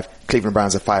 6-5. Cleveland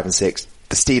Browns are 5-6.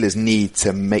 The Steelers need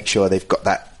to make sure they've got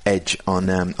that edge on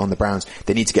the Browns.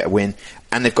 They need to get a win,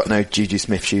 and they've got no Juju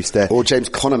Smith-Schuster or James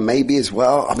Conner maybe as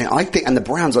well. I mean, I think, and the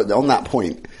Browns on that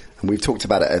point, and we've talked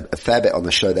about it a fair bit on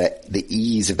the show, that the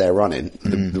ease of their running.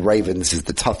 The Ravens is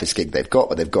the toughest gig they've got,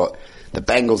 but they've got the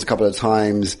Bengals a couple of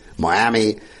times,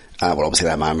 Miami. Well, obviously they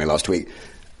had Miami last week.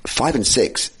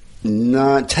 5-6.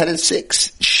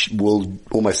 10-6 will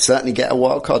almost certainly get a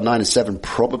wild card. 9-7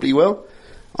 probably will.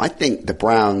 I think the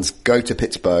Browns go to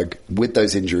Pittsburgh with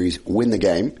those injuries, win the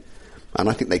game, and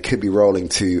I think they could be rolling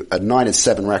to a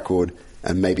 9-7 record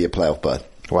and maybe a playoff berth.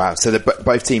 Wow. So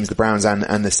both teams, the Browns and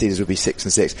the Steelers, would be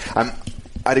 6-6.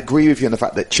 I'd agree with you on the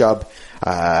fact that Chubb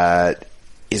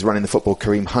is running the football.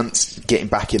 Kareem Hunt's getting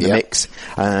back in the mix.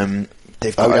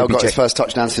 They've got got his first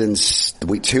touchdown since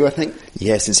week 2, I think.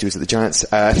 Yeah, since he was at the Giants.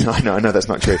 No, I know that's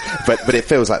not true, but it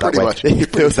feels like that way.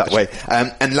 It feels that way.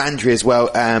 And Landry as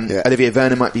well. Olivier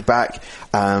Vernon might be back.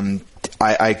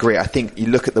 I agree. I think you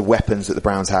look at the weapons that the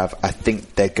Browns have. I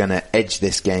think they're going to edge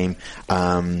this game,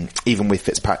 even with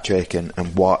Fitzpatrick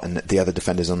and Watt and the other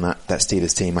defenders on that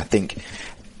Steelers team. I think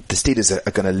the Steelers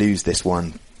are going to lose this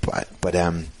one. But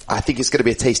I think it's going to be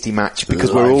a tasty match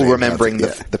because we're all remembering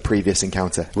the previous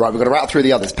encounter. Right, we've got to rattle through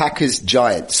the others. Packers,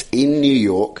 Giants in New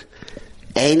York.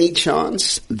 Any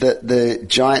chance that the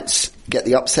Giants get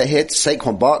the upset here?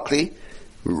 Saquon Barkley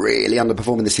really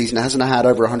underperforming this season. Hasn't had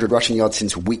over 100 rushing yards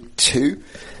since week 2.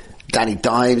 Danny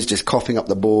Dimes just coughing up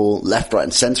the ball left, right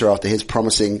and centre after his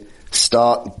promising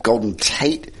start. Golden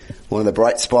Tate, one of the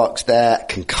bright sparks there.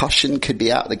 Concussion could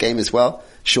be out of the game as well.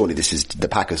 Surely this is the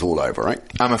Packers all over, right?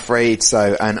 I'm afraid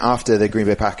so. And after the Green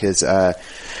Bay Packers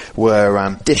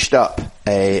were dished up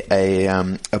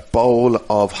a bowl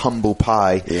of humble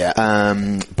pie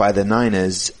by the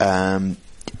Niners, Aaron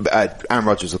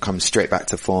Rodgers will come straight back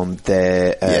to form.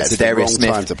 Zadarius Smith,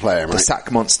 time to play him, right? The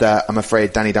sack monster. I'm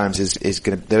afraid Danny Dimes is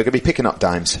going to. They're going to be picking up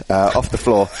dimes off the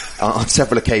floor on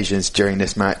several occasions during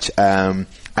this match.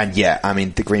 And yeah, I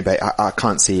mean, the Green Bay, I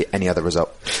can't see any other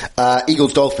result.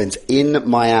 Eagles-Dolphins in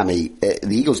Miami. The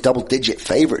Eagles double-digit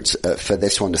favourites for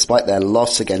this one, despite their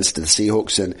loss against the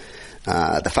Seahawks and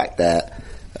the fact that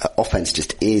offense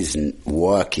just isn't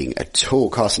working at all.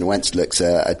 Carson Wentz looks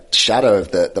a shadow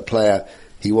of the player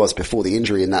he was before the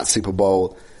injury in that Super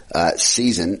Bowl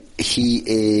season. He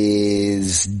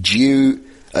is due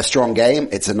a strong game.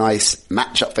 It's a nice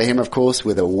matchup for him, of course,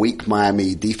 with a weak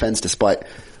Miami defense, despite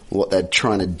what they're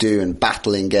trying to do and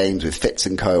battling games with Fitz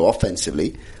and co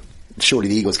offensively. Surely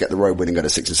the Eagles get the road win and go to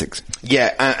 6-6.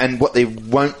 Yeah, and what they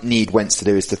won't need Wentz to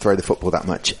do is to throw the football that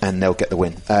much, and they'll get the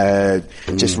win.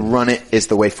 Just run it is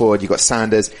the way forward. You've got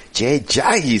Sanders.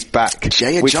 Jay-Ajayi's back,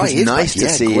 which was nice to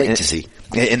see. Great to see.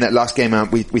 In that last game,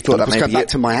 we thought that maybe back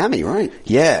to Miami, right?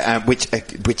 Yeah, which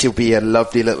will be a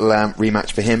lovely little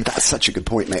rematch for him. That's such a good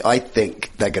point, mate. I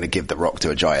think they're going to give the rock to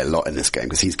Ajayi a lot in this game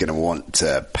because he's going to want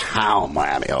to pound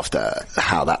Miami after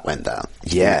how that went down.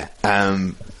 Yeah,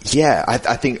 I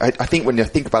think when you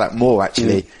think about that more,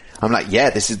 actually. I'm like, yeah,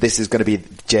 this is going to be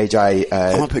JJ.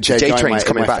 I want to put J Train's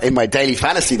coming back in my daily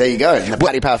fantasy. There you go, in the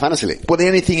Paddy Power Fantasy League. Well, the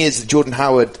only thing is Jordan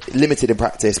Howard limited in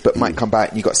practice, but might come back.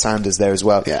 And you got Sanders there as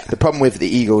well. Yeah. The problem with the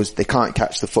Eagles, they can't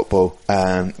catch the football,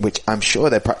 which I'm sure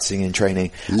they're practicing in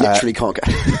training. Literally can't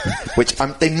catch. Which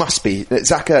they must be.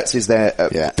 Zach Ertz is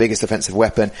their biggest offensive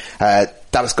weapon.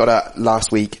 Dallas Goedert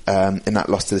last week in that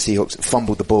loss to the Seahawks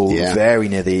fumbled the ball very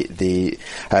near the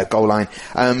goal line.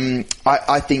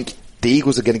 I think the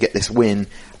Eagles are going to get this win.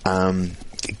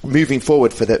 Moving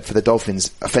forward for the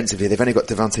Dolphins offensively, they've only got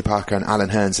Devontae Parker and Alan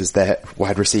Hearns as their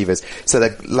wide receivers. So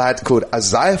the lad called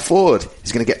Isaiah Ford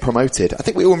is going to get promoted. I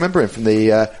think we all remember him from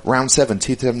the round 7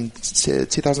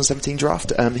 2017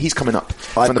 draft. He's coming up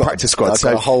from the practice squad. I've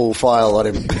got a whole file on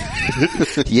him.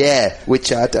 Yeah,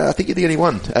 which I think you're the only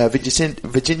one.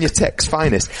 Virginia Tech's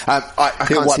finest. I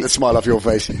can't wipe the smile off your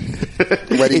face.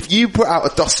 If you put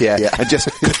out a dossier and just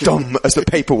dumb as the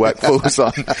paperwork falls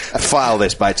on, file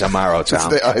this by tomorrow,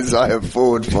 Tom. The Isaiah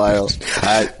Ford file.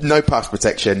 No pass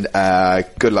protection.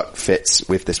 Good luck, Fitz,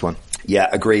 with this one. Yeah,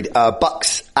 agreed.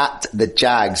 Bucks at the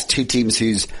Jags, two teams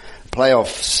whose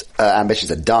playoffs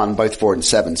ambitions are done, both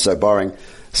 4-7. So barring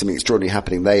something extraordinary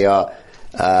happening, they are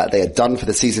done for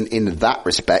the season in that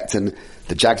respect. And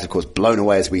the Jags, of course, blown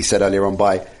away, as we said earlier on,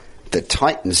 by the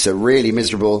Titans. So really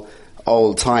miserable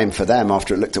old time for them.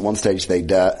 After it looked at one stage they'd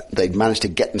managed to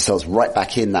get themselves right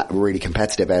back in that really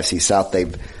competitive AFC South.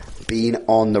 They've been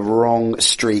on the wrong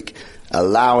streak,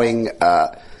 allowing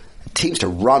teams to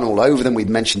run all over them. We'd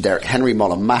mentioned Derrick Henry,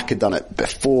 Marlon Mack had done it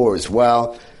before as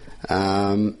well.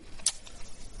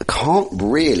 Can't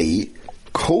really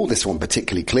call this one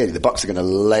particularly clearly. The Bucs are going to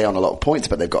lay on a lot of points,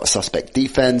 but they've got a suspect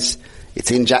defense.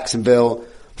 It's in Jacksonville.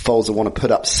 Foles will want to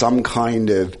put up some kind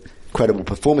of credible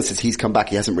performances. He's come back.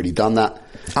 He hasn't really done that.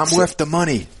 I'm worth the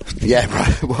money. Yeah,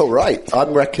 right. Well, right. I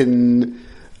reckon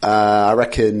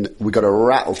we got to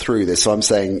rattle through this. So I'm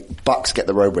saying Bucs get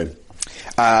the road win.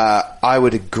 I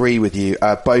would agree with you.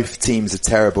 Both teams are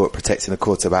terrible at protecting the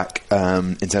quarterback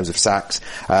in terms of sacks.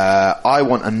 I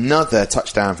want another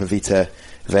touchdown for Vita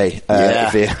Vea.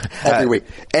 Every week.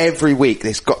 Every week.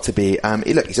 There's got to be.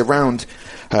 Look, he's around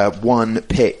one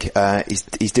pick.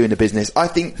 He's doing the business. I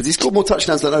think. Has he scored more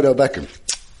touchdowns than Odell Beckham?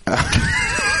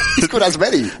 He's scored as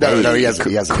many. No, he hasn't.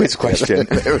 He hasn't. Quiz question.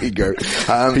 There we go.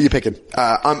 Who are you picking?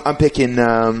 I'm picking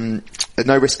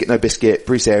no risk it, no biscuit.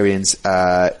 Bruce Arians.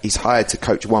 He's hired to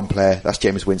coach one player. That's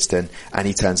Jameis Winston, and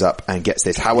he turns up and gets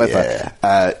this. However,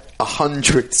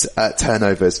 100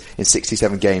 turnovers in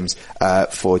 67 games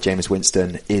for Jameis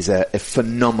Winston is a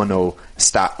phenomenal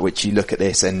stat. Which you look at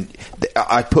this, and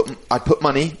I put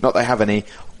money, not that I have any,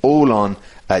 all on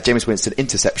Jameis Winston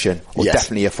interception or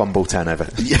definitely a fumble turnover.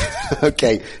 Yeah.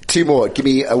 Okay, two more. Give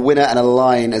me a winner and a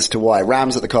line as to why.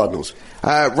 Rams at the Cardinals.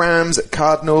 Rams at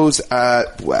Cardinals.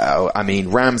 Well, I mean,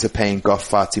 Rams are paying Goff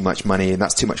far too much money, and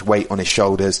that's too much weight on his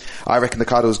shoulders. I reckon the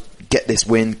Cardinals get this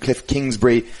win. Cliff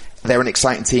Kingsbury, they're an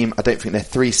exciting team. I don't think they're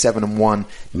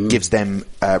 3-7-1 gives them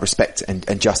respect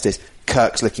and justice.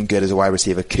 Kirk's looking good as a wide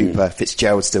receiver. Cooper,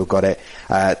 Fitzgerald still got it.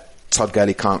 Todd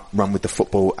Gurley can't run with the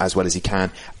football as well as he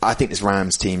can. I think this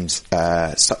Rams team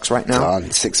sucks right now.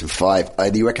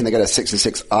 6-5. Do you reckon they go to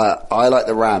 6-6? I like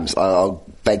the Rams. I'll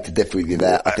beg to differ with you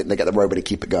there. I think they get the robot to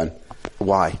keep it going.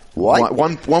 Why?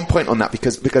 One point on that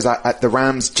because the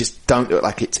Rams just don't look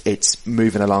like it's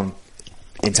moving along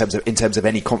in terms of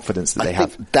any confidence that they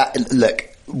have.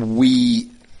 Look,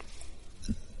 we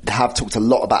have talked a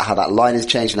lot about how that line has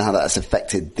changed and how that has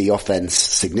affected the offense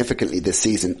significantly this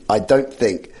season. I don't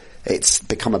think it's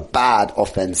become a bad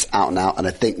offense out and out, and I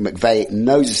think McVay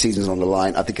knows the season's on the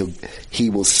line. I think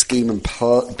he will scheme and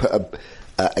put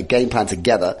a game plan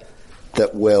together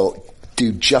that will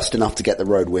do just enough to get the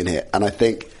road win here. And I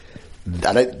think,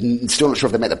 still not sure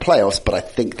if they make the playoffs, but I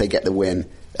think they get the win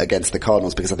against the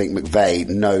Cardinals because I think McVay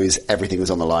knows everything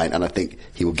was on the line, and I think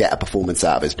he will get a performance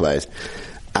out of his players.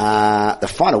 The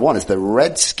final one is the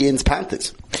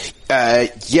Redskins-Panthers.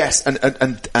 Yes, and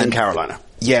in Carolina.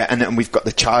 Yeah, and we've got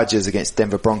the Chargers against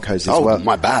Denver Broncos as well. Oh,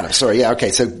 my bad. I'm sorry. Yeah,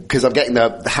 okay. So, because I'm getting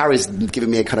Harry's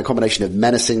giving me a kind of combination of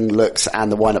menacing looks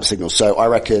and the wind-up signals. So I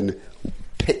reckon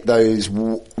pick those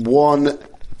 1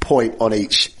 point on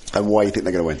each and why you think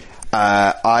they're going to win.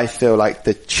 I feel like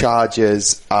the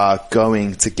Chargers are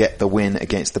going to get the win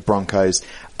against the Broncos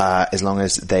as long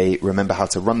as they remember how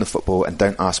to run the football and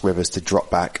don't ask Rivers to drop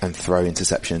back and throw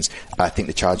interceptions. I think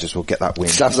the Chargers will get that win.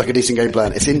 Sounds like a decent game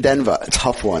plan. It's in Denver. A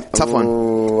tough one.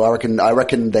 I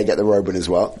reckon they get the road win as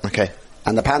well. Okay.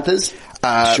 And the Panthers?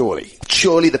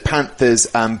 Surely the Panthers,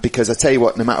 because I tell you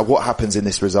what, no matter what happens in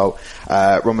this result,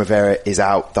 Ron Rivera is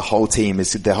out. The whole team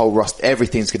the whole roster,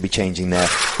 everything's going to be changing there,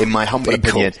 in my humble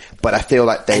opinion. But I feel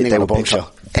like they will pick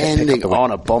up. Ending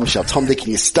on a bombshell. Tom Dickin,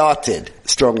 you started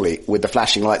strongly with the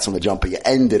flashing lights on the jumper. You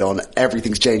ended on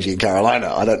everything's changing in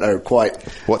Carolina. I don't know quite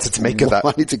what to make of that.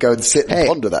 I need to go and sit and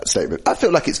ponder that statement. I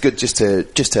feel like it's good just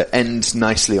to end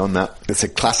nicely on that. It's a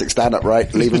classic stand-up,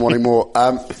 right? Leave him wanting more.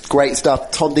 Great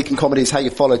stuff. Tom Deacon Comedy is how you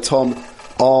follow Tom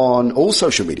on all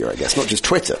social media, I guess, not just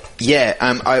Twitter. Yeah,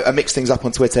 I mix things up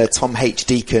on Twitter, Tom H.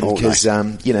 Deacon, because,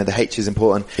 the H is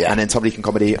important, and then Tom Deacon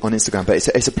Comedy on Instagram. But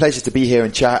it's a pleasure to be here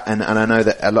and chat, and I know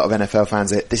that a lot of NFL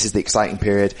fans, this is the exciting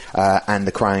period, and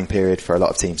the crying period for a lot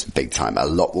of teams. Big time. A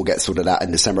lot will get sorted out in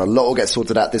December. A lot will get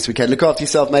sorted out this weekend. Look after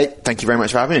yourself, mate. Thank you very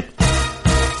much for having me.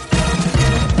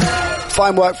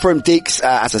 Fine work from Deeks.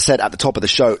 As I said at the top of the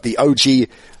show, the OG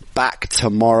back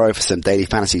tomorrow for some daily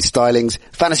fantasy stylings.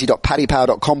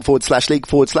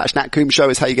 fantasy.paddypower.com/league/Nat Coombs Show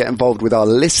is how you get involved with our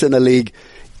listener league.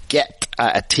 Get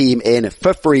a team in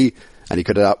for free and you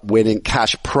could end up winning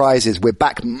cash prizes. We're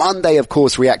back Monday, of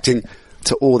course, reacting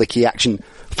to all the key action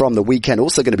from the weekend.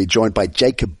 Also going to be joined by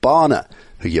Jacob Barner,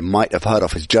 who you might have heard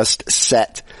of, has just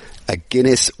set a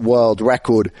Guinness World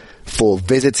Record for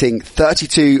visiting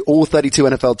all 32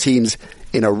 NFL teams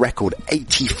in a record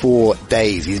 84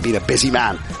 days. He's been a busy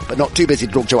man, but not too busy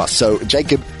to talk to us. So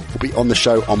Jacob will be on the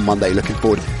show on Monday. Looking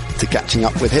forward to catching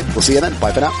up with him. We'll see you then.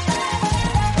 Bye for now.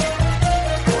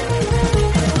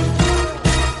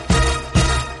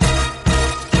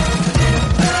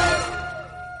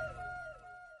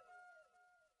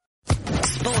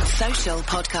 Sports Social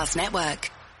Podcast Network.